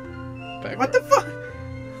 Back What the fuck?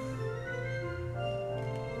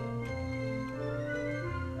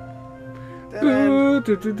 Dead end.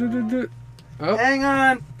 do, do, do, do, do. Oh, Hang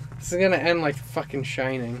on. this is gonna end like fucking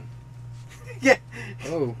Shining. Yeah.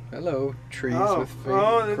 Oh, hello, trees Oh, with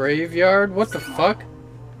oh, graveyard. What the fuck?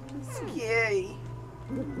 Yay.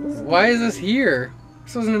 Why is this here?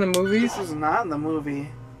 This wasn't in the movies. This is not in the movie.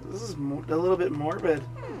 This is a little bit morbid.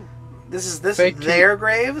 This is Fake their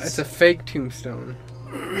graves? It's a fake tombstone.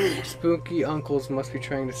 Spooky uncles must be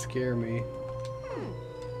trying to scare me.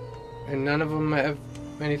 And none of them have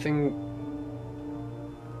anything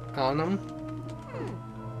on them.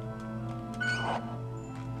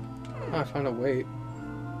 Oh, I found a weight.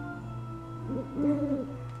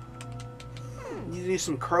 You do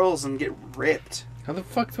some curls and get ripped. How the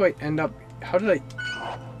fuck do I end up... How did I...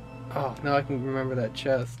 Oh, now I can remember that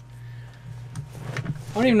chest.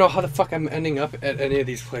 I don't even know how the fuck I'm ending up at any of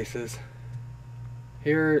these places.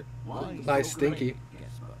 Here lies Stinky.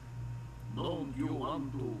 Don't you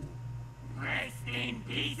want to rest in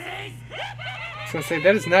pieces? I was gonna say,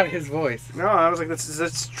 that is not his voice. No, I was like, is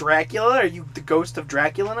this Dracula? Are you the ghost of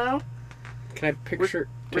Dracula now? Can I picture...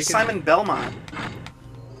 Where's take it- Simon Belmont?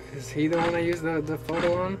 Is he the one I used the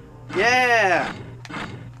photo on? Yeah!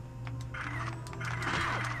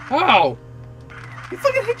 Oh! He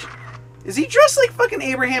fucking hit you. Is he dressed like fucking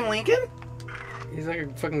Abraham Lincoln? He's like a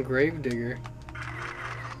fucking grave digger.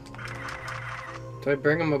 Do I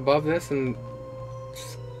bring him above this and...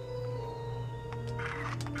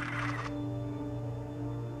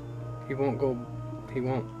 He won't go... He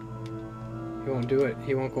won't. He won't do it.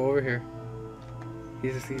 He won't go over here.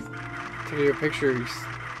 He's taking your picture.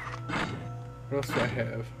 What else do I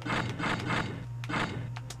have?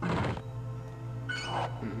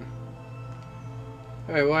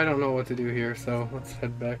 Alright, well I don't know what to do here, so let's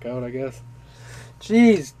head back out, I guess.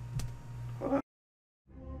 Jeez! Ever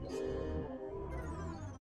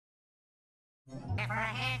a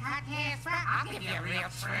haircut, Casper? I'll give you a real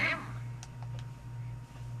trim.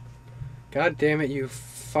 God damn it, you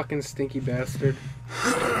fucking stinky bastard.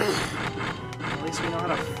 At least we know how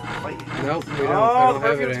to fight. Nope, we don't. Oh, I the don't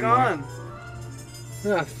have it perfume's anymore. gone.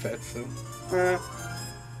 Ah, fatso. Uh,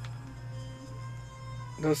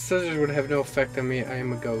 Those scissors would have no effect on me. I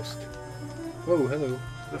am a ghost. Whoa, hello.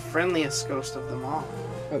 the friendliest ghost of them all.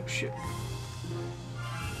 Oh shit.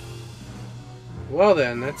 Well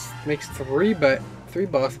then, makes three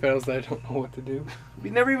boss battles that I don't know what to do. We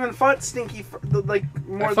never even fought Stinky like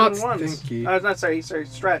more I than fought once. Stinky. Not sorry,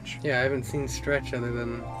 Stretch. Yeah, I haven't seen Stretch other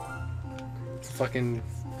than fucking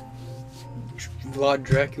Vlad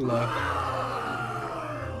Dracula.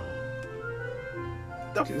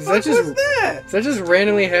 The Is fuck that just- was that? Does that just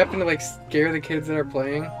randomly happen to like scare the kids that are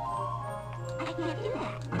playing?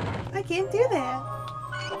 I can't do that.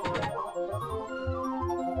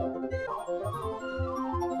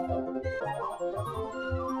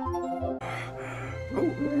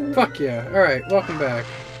 Oh, fuck yeah. Alright, welcome back.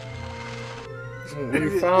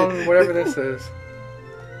 We found whatever this is.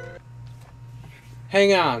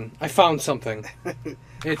 Hang on, I found something.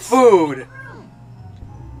 It's Food.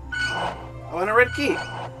 I want a red key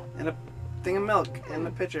and a thing of milk and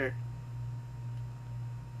a pitcher.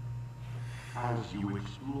 As you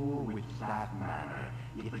explore with that manner,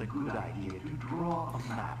 it's a good idea to draw a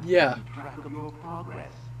map Yeah. to keep track of your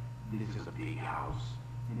progress. This is a big house,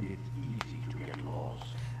 and it's easy to get lost.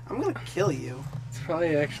 I'm gonna kill you. It's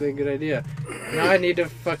probably actually a good idea. Now I need to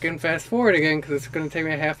fucking fast forward again because it's going to take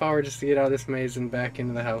me a half hour just to get out of this maze and back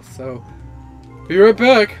into the house. So, be right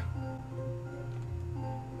back.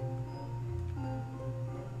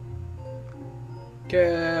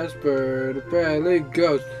 Casper, the friendly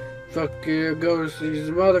ghost. Fuck your ghost, he's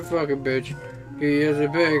a motherfucking bitch. He has a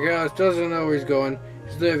big house, doesn't know where he's going.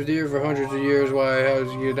 He's lived here for hundreds of years. Why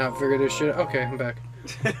has you not figured this shit out? Okay, I'm back.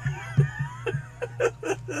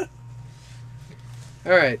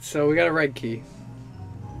 Alright, so we got a red key.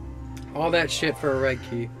 All that shit for a red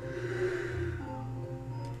key.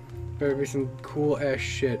 Better be some cool ass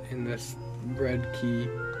shit in this red key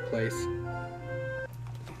place.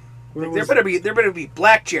 There better be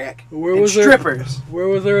blackjack Where and was there- strippers. Where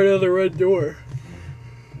was there another red door?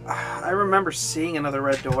 I remember seeing another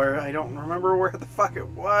red door. I don't remember where the fuck it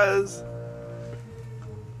was.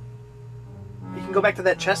 You can go back to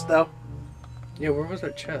that chest though. Yeah, where was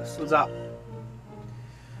that chest? It was up.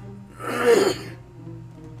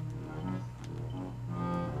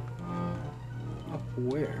 Up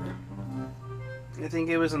where? I think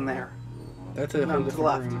it was in there. That's a No, whole to the different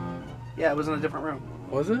left. room. Yeah, it was in a different room.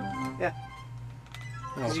 Was it? Yeah.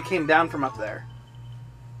 Because Oh. you came down from up there.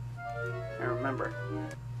 I remember.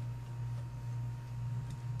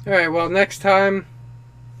 Alright, well, next time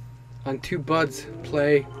on Two Buds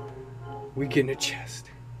Play, we get in a chest.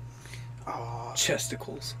 Oh,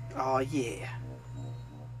 Chesticles. oh yeah.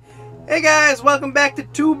 Hey guys, welcome back to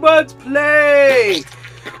Two Buds Play!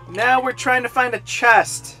 Now we're trying to find a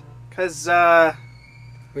chest. Because,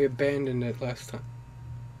 We abandoned it last time.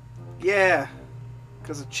 yeah.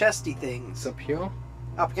 Because of chesty It's things. up here?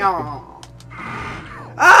 Up here.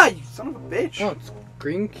 Ah, you son of a bitch. Oh, it's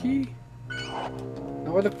green key?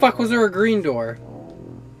 Now where the fuck was there a green door?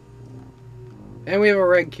 And we have a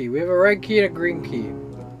red key. We have a red key and a green key.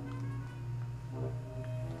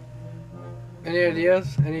 Any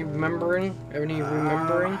ideas? Any remembering? Any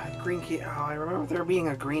remembering? Green key. Oh, I remember there being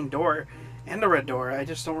a green door and a red door. I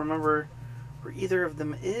just don't remember where either of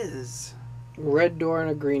them is. Red door and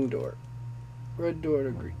a green door. Red door and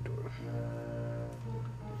a green door.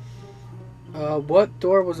 What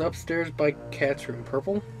door was upstairs by Cat's room?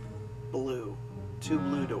 Purple? Blue. Two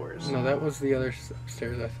blue doors. No, that was the other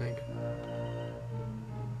upstairs, I think.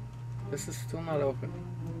 This is still not open.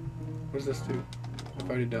 What does this do? I've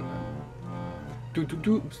already done that.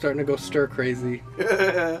 I'm starting to go stir crazy.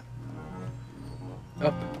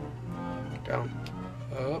 Up. Down.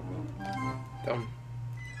 Up. Down.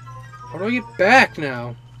 How do I get back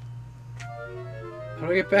now? How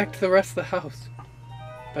do I get back to the rest of the house?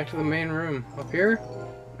 Back to the main room. Up here?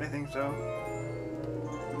 I think so.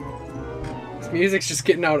 This music's just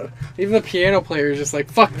getting out of... Even the piano player is just like,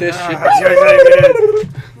 fuck this shit.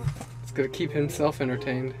 It's gonna keep himself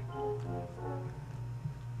entertained.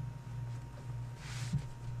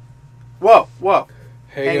 Whoa, whoa.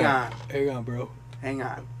 Hang on. Hang on, bro. Hang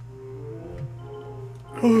on.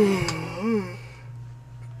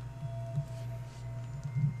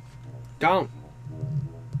 Down.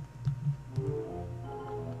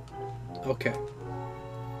 Okay.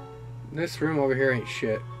 This room over here ain't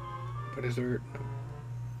shit. But is there...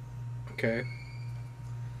 Okay.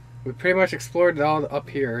 We pretty much explored all up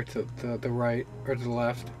here to the right, or to the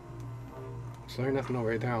left. So there's nothing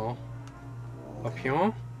over there. Up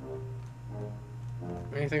here?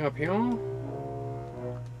 Anything up here?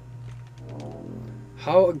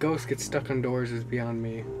 How a ghost gets stuck on doors is beyond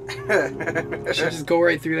me. I should just go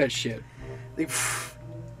right through that shit.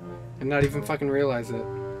 And not even fucking realize it.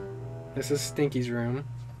 This is Stinky's room.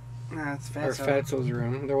 Nah, it's Or fancy. Fatso's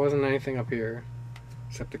room. There wasn't anything up here.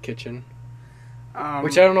 Except the kitchen. Um,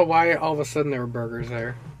 Which I don't know why all of a sudden there were burgers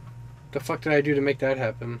there. The fuck did I do to make that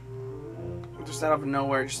happen? just out of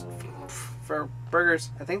nowhere, just for burgers.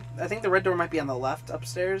 I think the red door might be on the left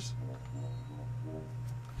upstairs.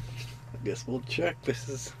 I guess we'll check. This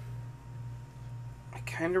is I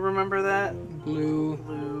kind of remember that. blue.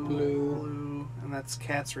 Blue. And that's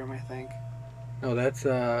Cat's room, I think. No, that's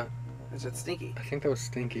Is it Stinky? I think that was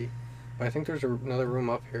Stinky. But I think there's another room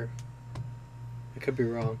up here. I could be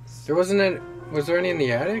wrong. There wasn't any. Was there any in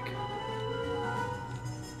the attic?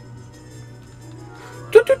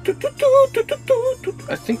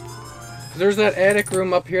 I think there's that attic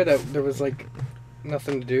room up here that there was like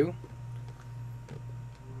nothing to do.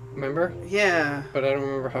 Remember? Yeah. But I don't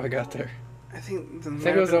remember how I got there. I think I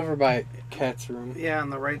think it was over by Cat's room. Yeah, on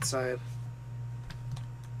the right side.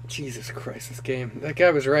 Jesus Christ, this game. That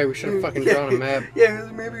guy was right. We should have fucking drawn a map. Yeah,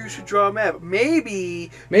 maybe you should draw a map. Maybe you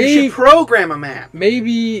Maybe- should program a map.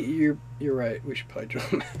 Maybe you're right. We should probably draw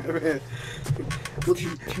a map.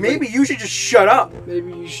 Maybe you should just shut up.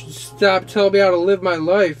 Maybe you should stop telling me how to live my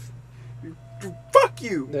life. Fuck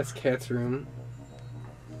you. That's Cat's room.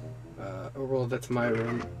 Oh, well, that's my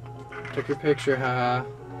room. Took your picture, haha.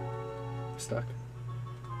 Stuck.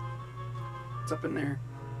 What's up in there?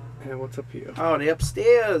 And what's up here? Oh, the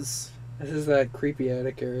upstairs. This is that creepy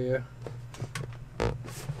attic area.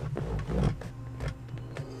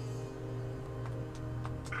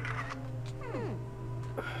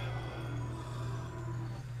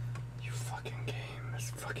 You fucking game.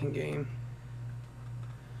 This fucking game.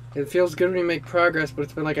 It feels good when you make progress, but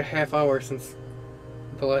it's been like a half hour since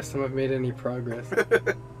the last time I've made any progress.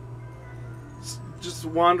 Just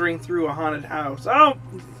wandering through a haunted house. Oh!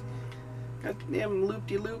 Goddamn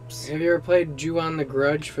loop-de-loops. Have you ever played Ju-On the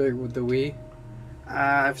Grudge with the Wii?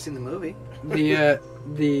 I've seen the movie. Well, not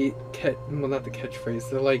the catchphrase.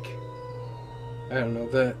 The I don't know,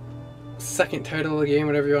 the second title of the game,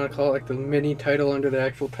 whatever you want to call it, like the mini title under the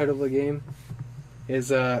actual title of the game,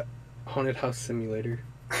 is Haunted House Simulator.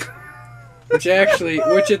 which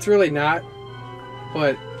it's really not,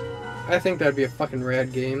 but I think that'd be a fucking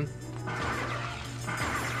rad game.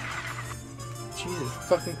 Jesus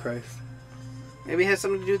fucking Christ. Maybe it has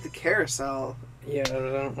something to do with the carousel. Yeah, I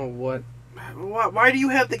don't know what. Why do you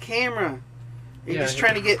have the camera? Are you just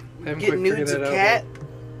trying to get haven't quite nudes figured of that out cat?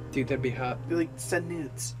 yet. Dude, that'd be hot. You like send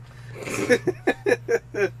nudes.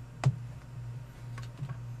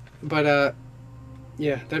 But,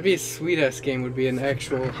 yeah, that'd be a sweet-ass game, would be an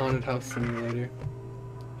actual haunted house simulator.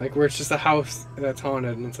 Like, where it's just a house that's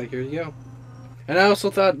haunted, and it's like, here you go. And I also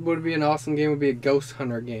thought would be an awesome game would be a ghost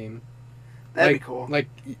hunter game. That'd be cool. Like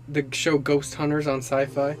the show Ghost Hunters on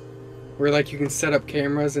Sci-Fi, where like you can set up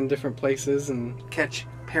cameras in different places and catch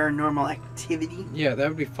paranormal activity. Yeah, that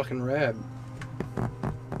would be fucking rad.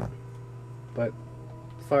 But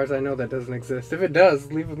as far as I know, that doesn't exist. If it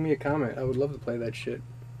does, leave me a comment. I would love to play that shit.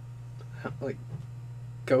 Like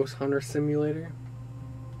Ghost Hunter Simulator.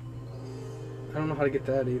 I don't know how to get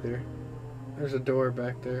that either. There's a door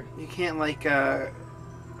back there. You can't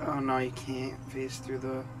oh no, you can't face through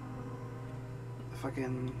the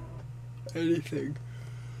fucking anything.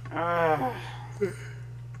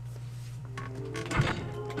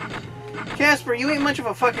 Casper, you ain't much of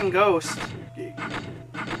a fucking ghost. You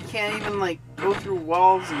can't even go through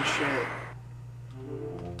walls and shit.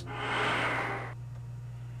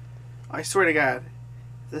 I swear to God,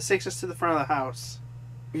 this takes us to the front of the house.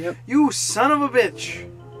 Yep. You son of a bitch.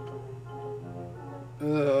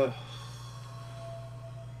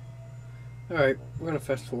 Alright, we're gonna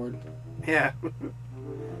fast forward. Yeah.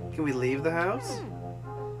 Can we leave the house?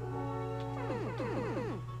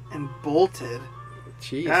 And bolted.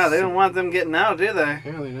 Jeez. Ah, they don't want them getting out, do they?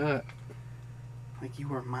 Apparently not. Like,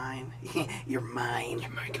 you are mine. You're mine. You're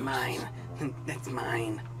my ghost. Mine. That's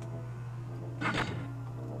mine. Oh,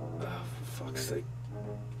 for fuck's sake.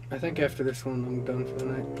 I think after this one, I'm done for the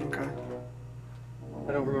night. Okay.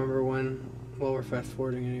 I don't remember when. Well, we're fast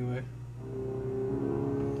forwarding anyway.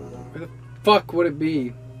 Where the fuck would it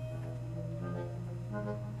be?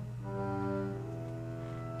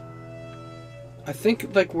 I think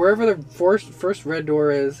wherever the first red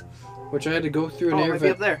door is, which I had to go through an air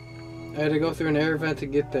vent. Up there. I had to go through an air vent to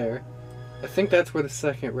get there. I think that's where the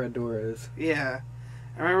second red door is. Yeah.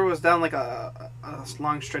 I remember it was down a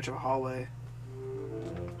long stretch of a hallway.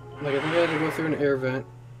 I think I had to go through an air vent,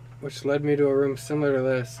 which led me to a room similar to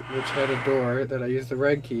this, which had a door that I used the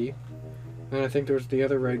red key. And I think there was the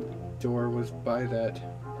other red door was by that.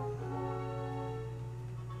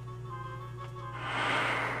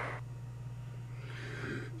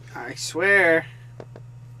 I swear.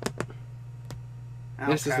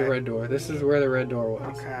 This is the red door. This is where the red door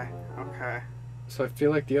was. Okay. Okay. So I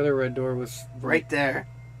feel like the other red door was right there.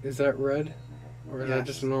 Is that red? Or is that Yes.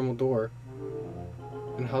 just a normal door?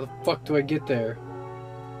 And how the fuck do I get there?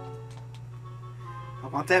 I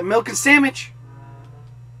want that milk and sandwich.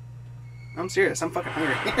 I'm serious. I'm fucking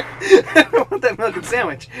hungry. I want that milk and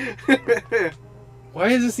sandwich. Why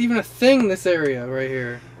is this even a thing, this area right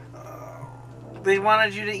here? They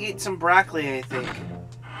wanted you to eat some broccoli, I think.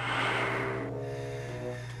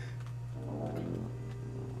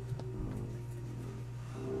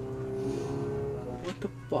 What the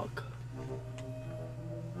fuck?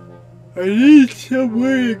 I need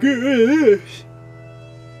somewhere to go.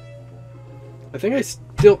 I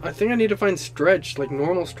think I need to find Stretch, like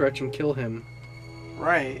normal Stretch, and kill him.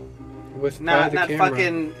 Right. With Not the camera.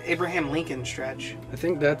 fucking Abraham Lincoln Stretch. I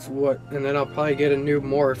think that's what, and then I'll probably get a new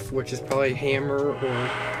morph, which is probably Hammer or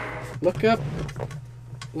Look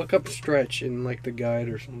up Stretch in like the guide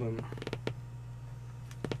or something.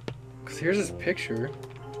 Cause here's his picture.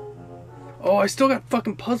 Oh, I still got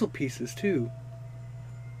fucking puzzle pieces too.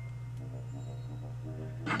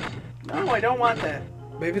 No, I don't want that.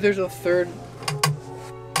 Maybe there's a third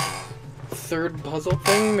puzzle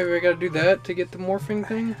thing. Maybe I gotta do that to get the morphing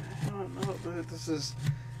thing. I don't know, but this is...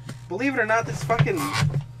 Believe it or not, this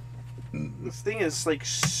thing is like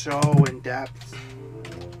so in depth.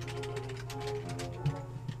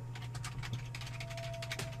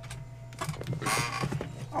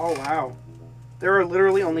 Oh wow. There are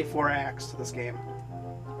literally only 4 acts to this game.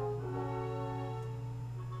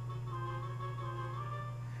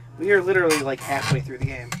 We are literally like halfway through the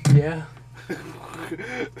game. Yeah.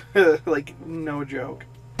 Like, no joke.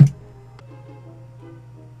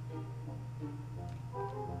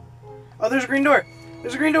 Oh, there's a green door.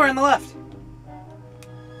 There's a green door on the left.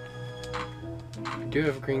 I do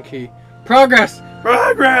have a green key. Progress!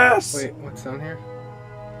 Progress! Wait, what's down here?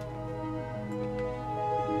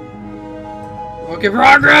 Okay,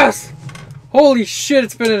 progress! Holy shit,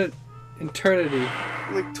 it's been an eternity.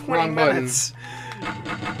 Like 20 Wrong button. minutes.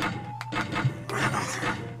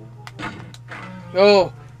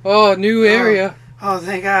 Oh, new area. Oh,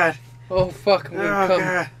 thank God. Oh, fuck. I'm gonna Oh, come.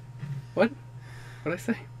 God. What? What'd I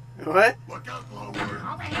say? What? Look out, lower.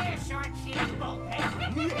 Over here, short shitty bullhead.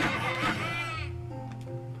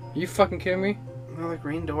 You fucking kidding me? Another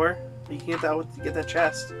green door. You can get that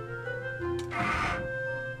chest.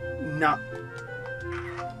 No.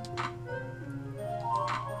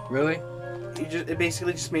 Really? It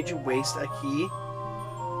basically just made you waste a key.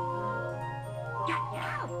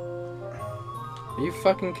 Are you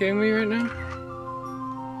fucking kidding me right now?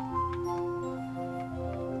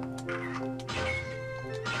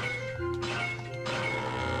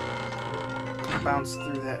 Bounce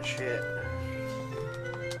through that shit.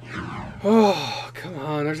 Oh, come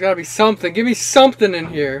on. There's gotta be something. Give me something in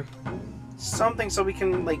here. Something so we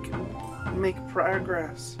can, like, make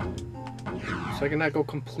progress. So I can not go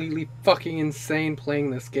completely fucking insane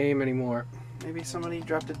playing this game anymore. Maybe somebody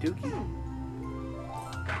dropped a dookie?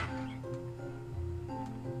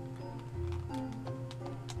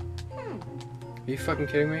 Are you fucking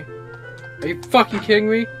kidding me? Are you fucking kidding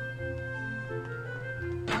me?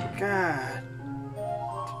 God.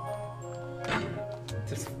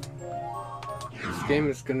 This game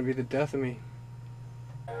is gonna be the death of me.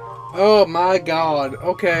 Oh my god.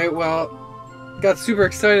 Okay, well, got super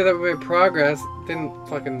excited that we made progress. Didn't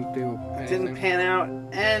fucking do anything. Didn't pan out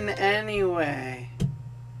anyway.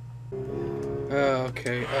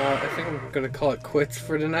 Okay, I think I'm gonna call it quits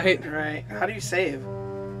for tonight. Right. How do you save?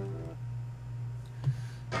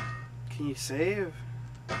 Can you save?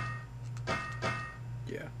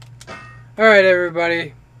 Yeah. Alright,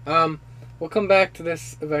 everybody. We'll come back to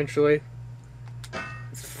this eventually.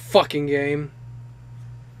 This fucking game.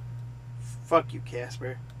 Fuck you,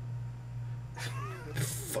 Casper.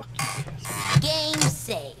 Fuck you. Game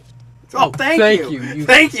saved. Oh, thank you. you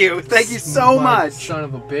Thank you. Thank you so smart much. Son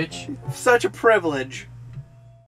of a bitch. Such a privilege.